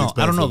 I don't know.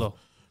 Crazy I don't know expensive.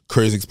 though.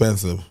 Crazy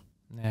expensive.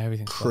 Yeah,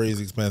 everything's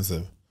Crazy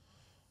expensive.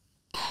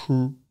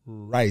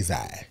 Crazy.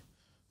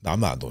 No, I'm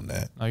not doing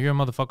that. Oh, you're a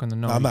motherfucker in the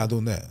know. No, I'm not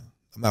doing that.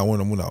 I'm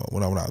not.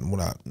 We're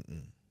not.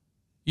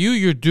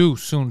 You're due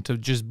soon to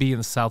just be in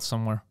the South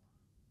somewhere.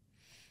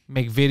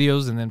 Make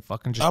videos and then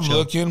fucking just I'm chill.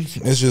 looking.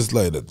 It's just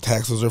like the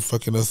taxes are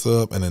fucking us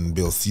up, and then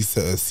Bill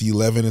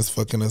C11 is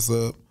fucking us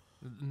up.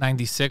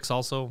 96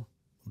 also.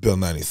 Bill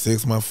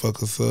 96 might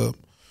fuck us up.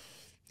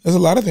 There's a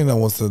lot of things that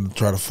wants to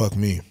try to fuck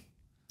me,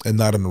 and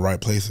not in the right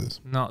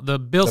places. No, the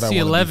Bill That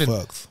I wanna be C11.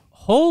 fucked.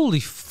 Holy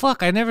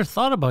fuck! I never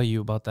thought about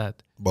you about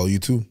that. About you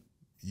too.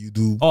 You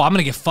do. Oh, I'm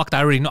gonna get fucked. I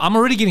already know. I'm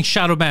already getting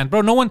shadow banned,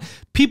 bro. No one.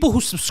 People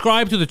who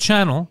subscribe to the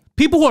channel,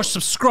 people who are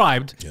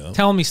subscribed,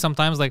 tell me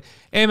sometimes like,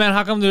 "Hey man,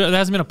 how come there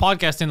hasn't been a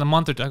podcast in a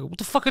month or two?" I go, what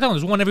the fuck are you doing?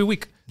 There's one every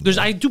week.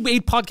 I do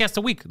 8 podcasts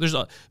a week.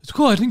 It's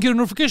cool. I didn't get a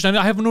notification.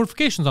 I have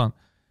notifications on.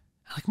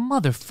 I'm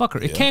like,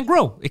 motherfucker, it can't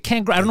grow. It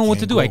can't grow. I don't know what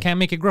to do. I can't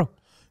make it grow.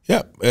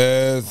 Yeah.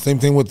 Same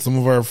thing with some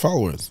of our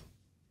followers.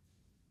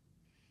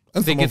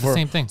 And They some get of the our-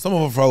 same thing. Some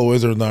of our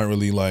followers are not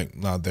really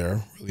not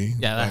there really.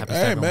 Yeah, that Like, happens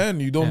to hey everyone. man,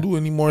 you don't do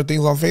any more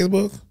things on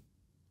Facebook?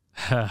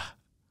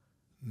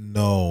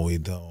 No, we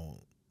don't.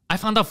 I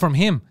found out from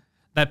him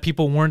that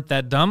people weren't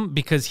that dumb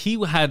because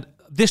he had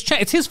this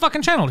channel. It's his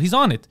fucking channel. He's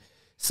on it.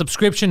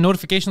 Subscription,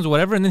 notifications, or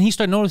whatever. And then he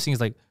started noticing,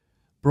 he's like,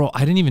 bro, I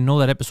didn't even know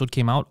that episode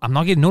came out. I'm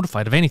not getting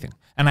notified of anything.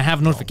 And I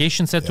have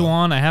notifications set to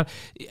on.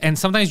 And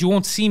sometimes you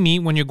won't see me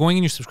when you're going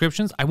in your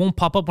subscriptions. I won't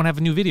pop up when I have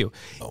a new video.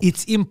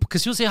 It's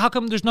because you'll say, how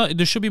come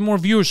there should be more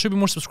viewers, should be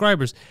more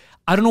subscribers?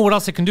 I don't know what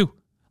else I can do.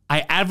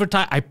 I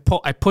advertise, I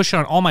push it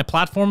on all my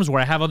platforms where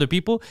I have other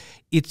people.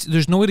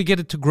 There's no way to get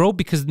it to grow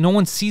because no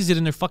one sees it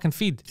in their fucking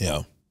feed.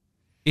 Yeah.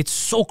 It's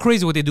so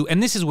crazy what they do.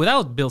 And this is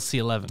without Bill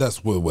C11.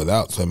 That's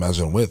without, so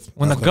imagine with.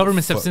 When the That's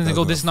government gonna steps in fuck- and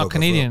go, that's this is gonna not fuck us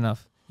Canadian up.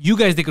 enough. You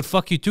guys, they could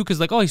fuck you too because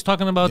like, oh, he's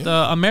talking about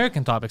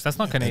American topics. That's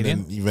not Canadian.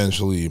 And then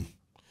eventually,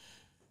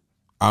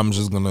 I'm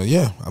just gonna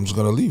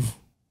leave.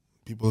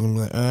 People are gonna be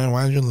like,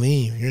 why'd you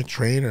leave? You're a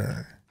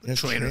traitor. You're a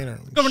traitor.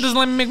 Government doesn't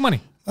let me make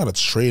money. Not a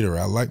traitor.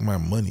 I like my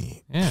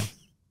money. Yeah.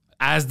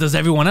 As does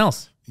everyone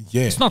else.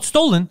 Yeah. It's not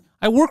stolen.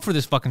 I work for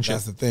this fucking shit.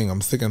 That's the thing.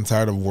 I'm sick and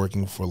tired of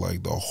working for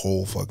like the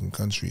whole fucking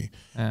country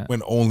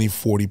when only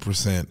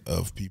 40%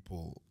 of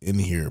people in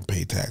here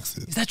pay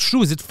taxes. Is that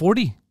true? Is it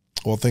 40?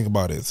 Well, think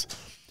about it.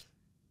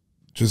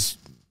 Just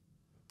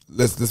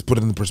let's put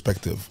it in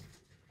perspective.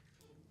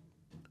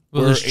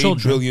 Well, We're there's 8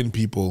 children. billion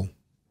people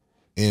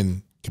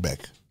in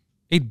Quebec.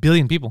 8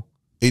 billion people.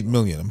 8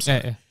 million. I'm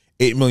sorry. Yeah.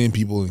 8 million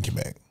people in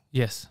Quebec.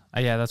 Yes.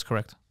 Yeah, that's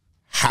correct.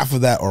 Half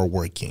of that are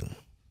working.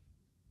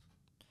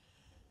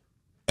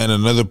 And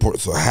another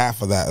so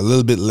half of that, a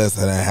little bit less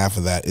than half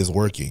of that is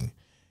working.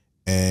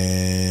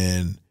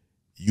 And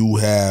you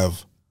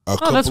have a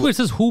couple. Oh, that's weird. It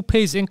says who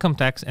pays income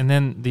tax, and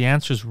then the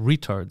answer is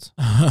retards.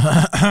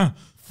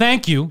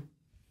 Thank you.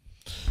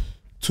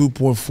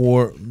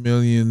 2.4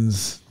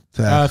 millions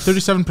tax.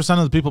 37%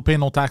 of the people pay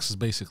no taxes,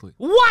 basically.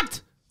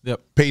 What? Yep.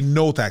 Pay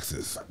no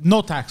taxes.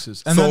 No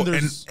taxes. And So, then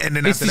there's and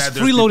then It's after these that,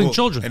 there's freeloading people-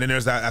 children. And then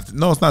there's that. After,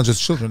 no, it's not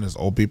just children. It's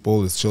old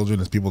people. It's children.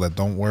 It's people that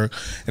don't work.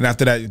 And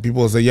after that,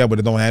 people will say, yeah, but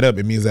it don't add up.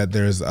 It means that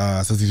there's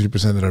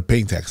 63% that are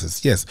paying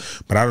taxes. Yes,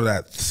 but out of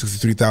that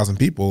 63,000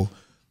 people,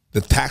 the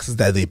taxes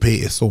that they pay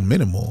is so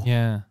minimal.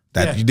 Yeah.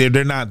 That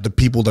they're not the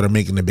people that are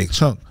making the big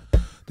chunk.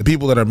 The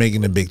people that are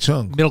making the big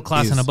chunk, Middle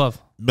class is and above.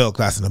 Middle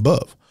class and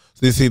above.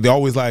 So they say they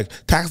always like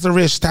tax the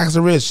rich, tax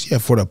the rich. Yeah,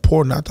 for the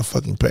poor not to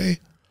fucking pay.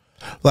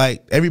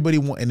 Like everybody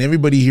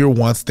everybody here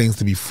wants things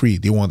to be free.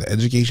 They want the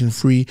education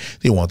free.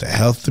 They want the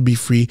health to be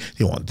free.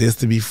 They want this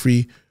to be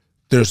free.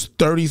 There's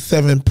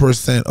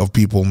 37% of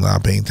people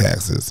not paying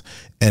taxes,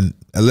 and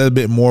a little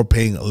bit more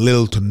paying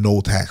little to no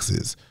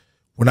taxes.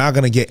 We're not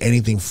gonna get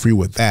anything free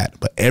with that,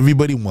 but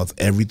everybody wants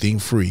everything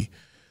free.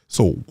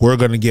 So we're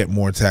gonna get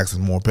more taxes,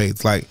 more pay.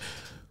 It's like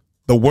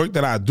the work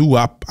that I do,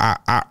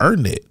 I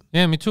earned it.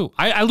 Yeah, me too.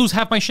 I lose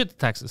half my shit to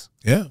taxes.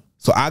 Yeah.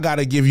 So I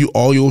gotta give you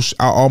all your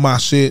all my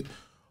shit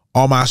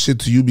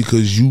to you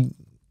because you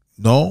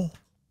know.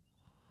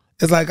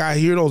 It's like I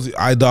hear those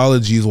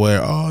ideologies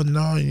where, oh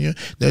no,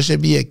 there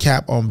should be a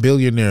cap on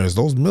billionaires.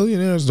 Those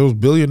millionaires, those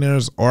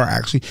billionaires are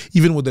actually,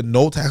 even with the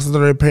no taxes that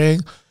they're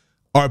paying,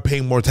 are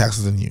paying more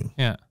taxes than you.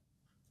 Yeah.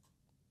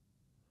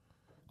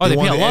 Oh, they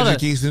pay a lot of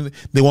education.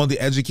 They want the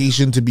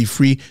education to be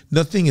free.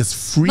 Nothing is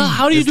free. No,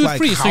 how do you It's do it like,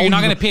 free? So how you're not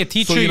you- going to pay a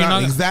teacher. So you're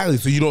not exactly.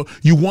 So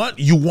you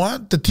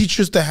want the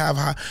teachers to have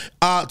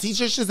high.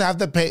 Teachers should have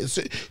the pay.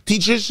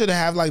 Teachers should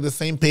have like the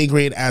same pay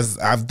grade as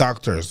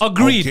doctors.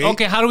 Agreed.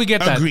 Okay, how do we get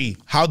that? Agree.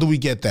 How do we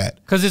get that?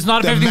 Because it's not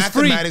if The everything's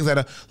free. mathematics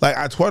that like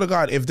I swear to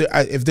God, if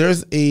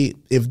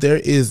there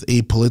is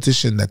a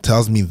politician that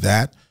tells me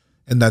that,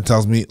 and that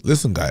tells me,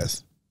 listen,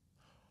 guys,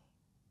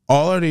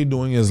 all are they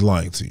doing is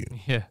lying to you.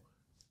 Yeah.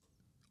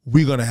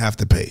 We're gonna have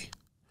to pay.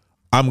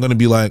 I'm gonna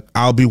be like,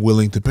 I'll be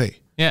willing to pay.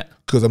 Yeah.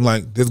 Because I'm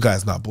like, this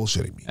guy's not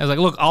bullshitting me. I was like,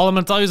 look, all I'm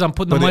going to tell you is I'm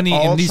putting the But money they're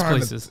all in these trying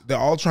places. they're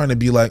all trying to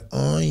be like,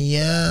 oh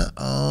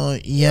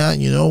yeah,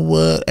 you know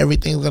what?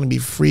 Everything's gonna be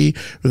free.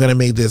 We're gonna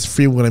make this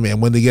free. We're gonna make,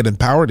 and when they get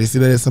empowered, they see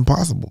that it's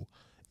impossible.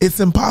 It's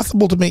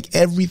impossible to make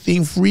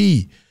everything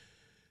free.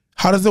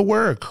 How does it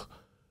work?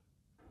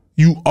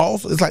 You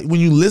also, it's like when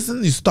you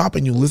listen, you stop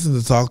and you listen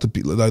to talk to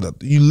people like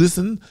that. You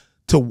listen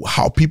to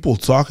how people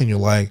talk, and you're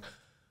like,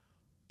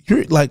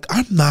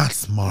 I'm not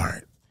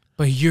smart,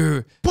 But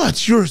you're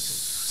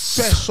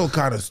special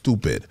kind of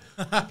stupid.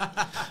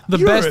 the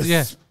You're best. a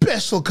Yeah.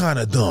 special kind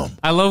of dumb.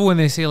 I love when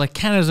they say like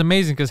Canada's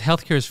amazing because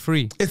healthcare is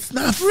free. It's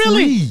not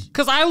Really? free.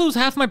 Because I lose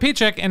half my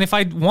paycheck, and if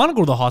I want to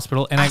go to the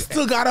hospital, and I I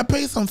still gotta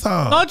pay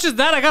sometimes. not just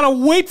that, I gotta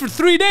wait for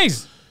 3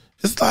 days.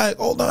 It's like,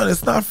 hold on,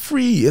 it's not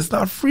free. It's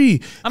not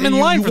free. I'm And in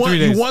line for 3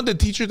 days. You want the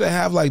teacher to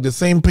have like the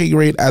same pay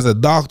grade as a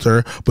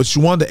doctor, but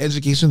you want the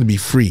education to be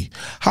free.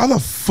 How the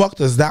fuck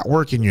does that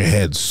work in your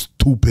head,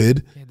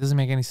 stupid? Yeah, it doesn't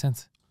make any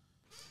sense.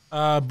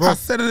 I bro,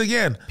 said it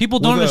again. People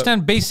don't With a-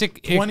 understand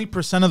basic.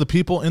 20% of the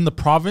people in the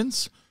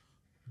province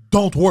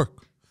don't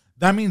work.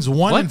 That means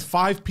one in What?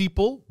 5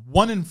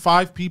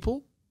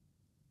 people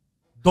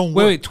don't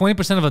Wait, work.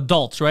 20% of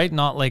adults, right?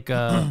 Not like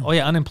oh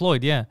yeah,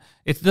 unemployed. Yeah,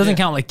 it doesn't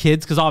count like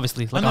kids because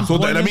obviously like So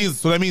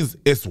that means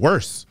it's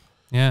worse.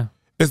 yeah.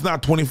 It's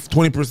not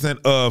 20%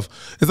 of.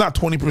 It's not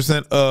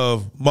 20%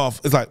 of.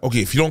 It's like, okay,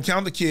 if you don't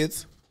count the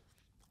kids,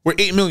 we're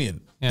 8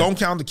 million. Yeah. Don't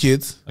count the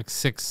kids. Like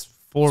 6,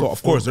 4. So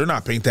of course they're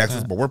not paying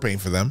taxes, but we're paying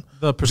for them.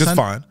 The Which is percent-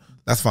 fine.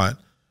 That's fine.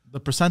 The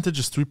percentage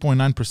is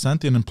 3.9%,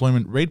 the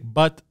unemployment rate,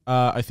 but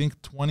I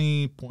think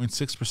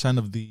 20.6%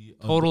 of the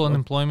total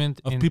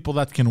unemployment of in people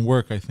that can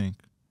work, I think.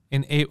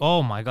 in eight.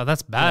 Oh my god,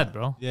 that's bad,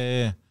 bro.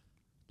 Yeah.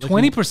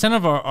 20%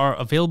 of our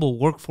available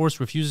workforce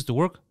refuses to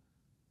work.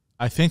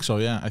 I think so,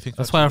 yeah. I think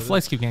That's why our what it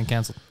flights keep getting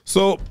canceled.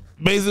 So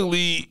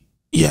basically,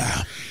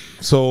 yeah.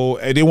 So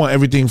they want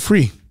everything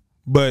free,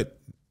 but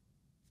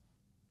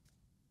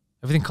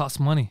Everything costs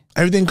money.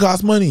 everything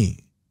costs money.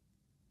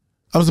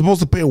 I'm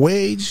supposed to pay a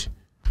wage,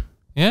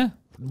 Yeah.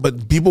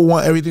 but people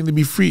want everything to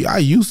be free. I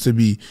used to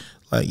be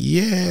like,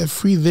 yeah,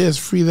 free this,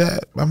 free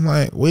that. I'm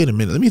like, wait a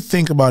minute. Let me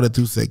think about it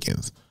 2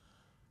 seconds.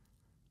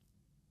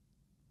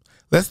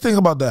 Let's think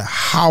about that.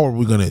 How are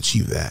we going to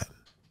achieve that?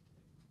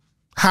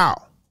 How?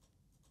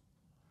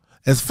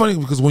 And it's funny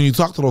because when you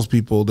talk to those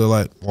people, they're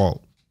like,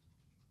 well,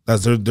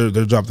 that's their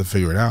job to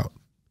figure it out.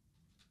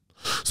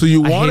 So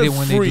you I want hate it it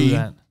when free. they do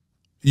that.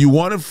 You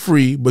want it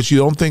free, but you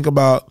don't think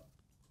about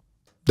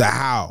the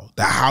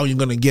how you're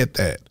gonna get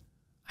that.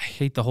 I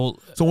hate the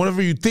whole So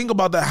whenever you think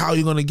about that, how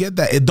you're gonna get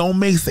that, it don't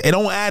make sense. It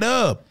don't add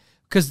up.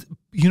 because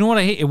you know what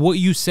I hate. What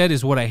you said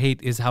is what I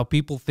hate is how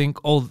people think.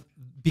 Oh,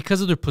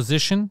 because of their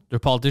position, they're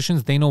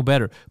politicians. They know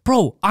better,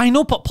 bro. I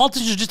know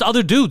politicians are just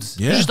other dudes.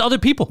 Yeah. They're just other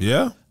people.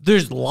 Yeah.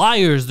 There's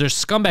liars. There's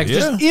scumbags. Yeah.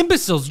 There's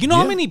imbeciles. You know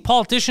how Yeah. many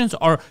politicians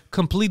are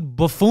complete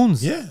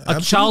buffoons? Yeah, a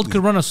child absolutely.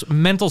 could run a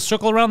mental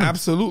circle around them.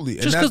 Absolutely.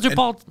 Just 'cause they're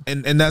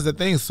and that's the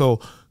thing.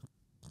 So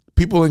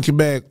people in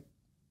Quebec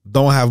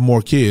don't have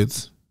more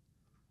kids,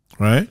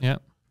 right? Yeah.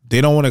 They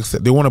don't want to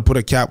accept. They want to put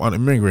a cap on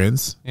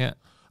immigrants. Yeah.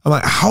 I'm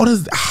like, how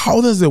does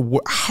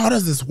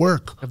this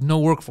work? Have no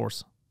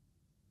workforce.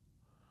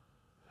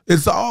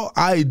 It's all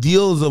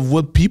ideals of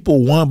what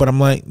people want, but I'm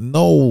like,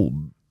 no,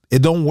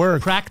 it don't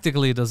work.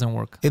 Practically, it doesn't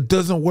work. It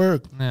doesn't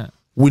work. Yeah.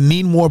 We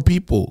need more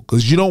people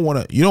because you don't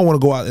want to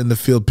go out in the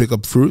field pick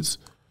up fruits.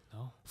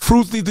 No.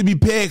 Fruits need to be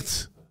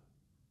picked,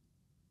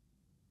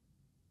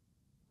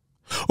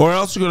 or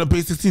else you're gonna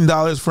pay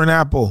 $16 for an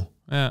apple.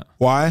 Yeah.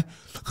 Why?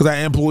 Because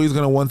that employee is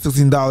gonna want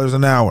 $16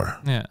 an hour.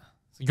 Yeah.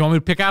 So you want me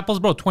to pick apples,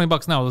 bro?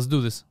 $20 now. Let's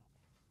do this.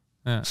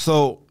 Yeah.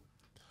 So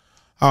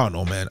I don't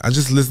know, man. I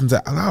just listen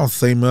to. I don't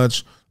say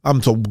much. I'm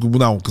talking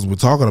now because we're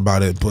talking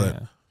about it, but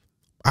yeah.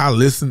 I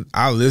listen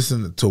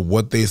to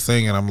what they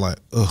saying, and I'm like,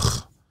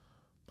 ugh.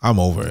 I'm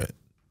over it.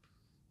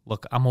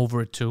 Look, I'm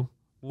over it too.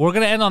 We're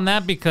going to end on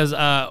that because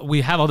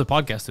we have other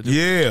podcasts to do.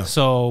 Yeah.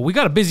 So we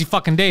got a busy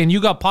fucking day, and you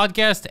got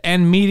podcasts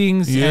and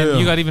meetings, and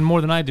you got even more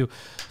than I do.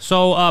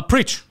 So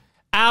Preach.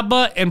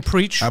 ABBA and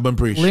Preach. ABBA and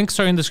Preach. Links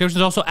are in the description.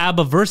 There's also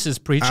ABBA versus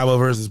Preach. ABBA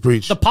versus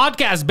Preach. The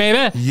podcast,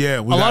 baby. Yeah.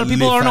 A lot of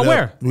people aren't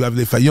aware. We have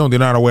Les Fallopes. They're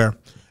not aware.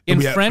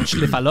 In French,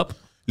 Les Fallopes.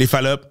 Les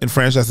Fallopes. In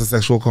French, that's a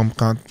sexual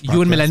content.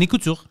 You and Mélanie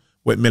Couture.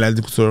 With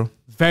Mélanie Couture.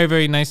 Very,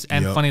 very nice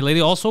and funny lady.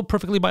 Also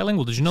perfectly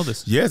bilingual. Did you know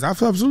this? Yes,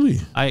 absolutely.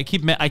 I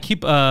keep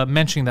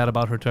mentioning that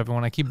about her to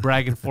everyone. I keep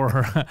bragging for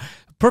her.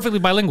 Perfectly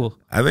bilingual.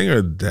 I think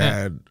her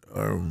dad.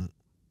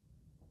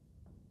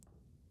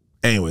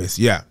 Anyways,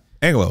 yeah.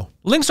 Anglo.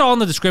 Links are all in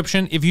the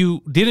description. If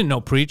you didn't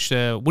know Preach, what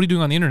are you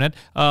doing on the internet?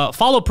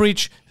 Follow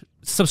Preach.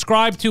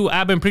 Subscribe to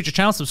ABBA and Preacher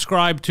channel.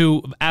 Subscribe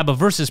to ABBA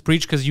versus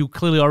Preach because you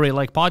clearly already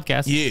like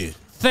podcasts. Yeah.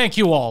 Thank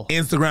you all.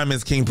 Instagram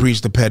is King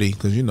Preach the Petty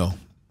because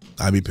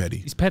I be petty.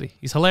 He's petty.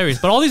 He's hilarious.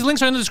 But all these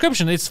links are in the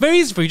description. It's very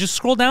easy for you. Just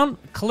scroll down,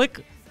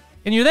 click,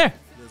 and you're there.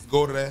 Let's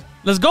go to that.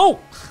 Let's go.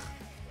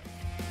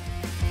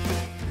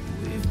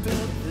 We've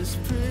built this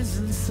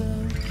prison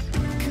cell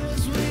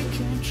 'cause we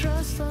can't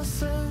trust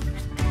ourselves.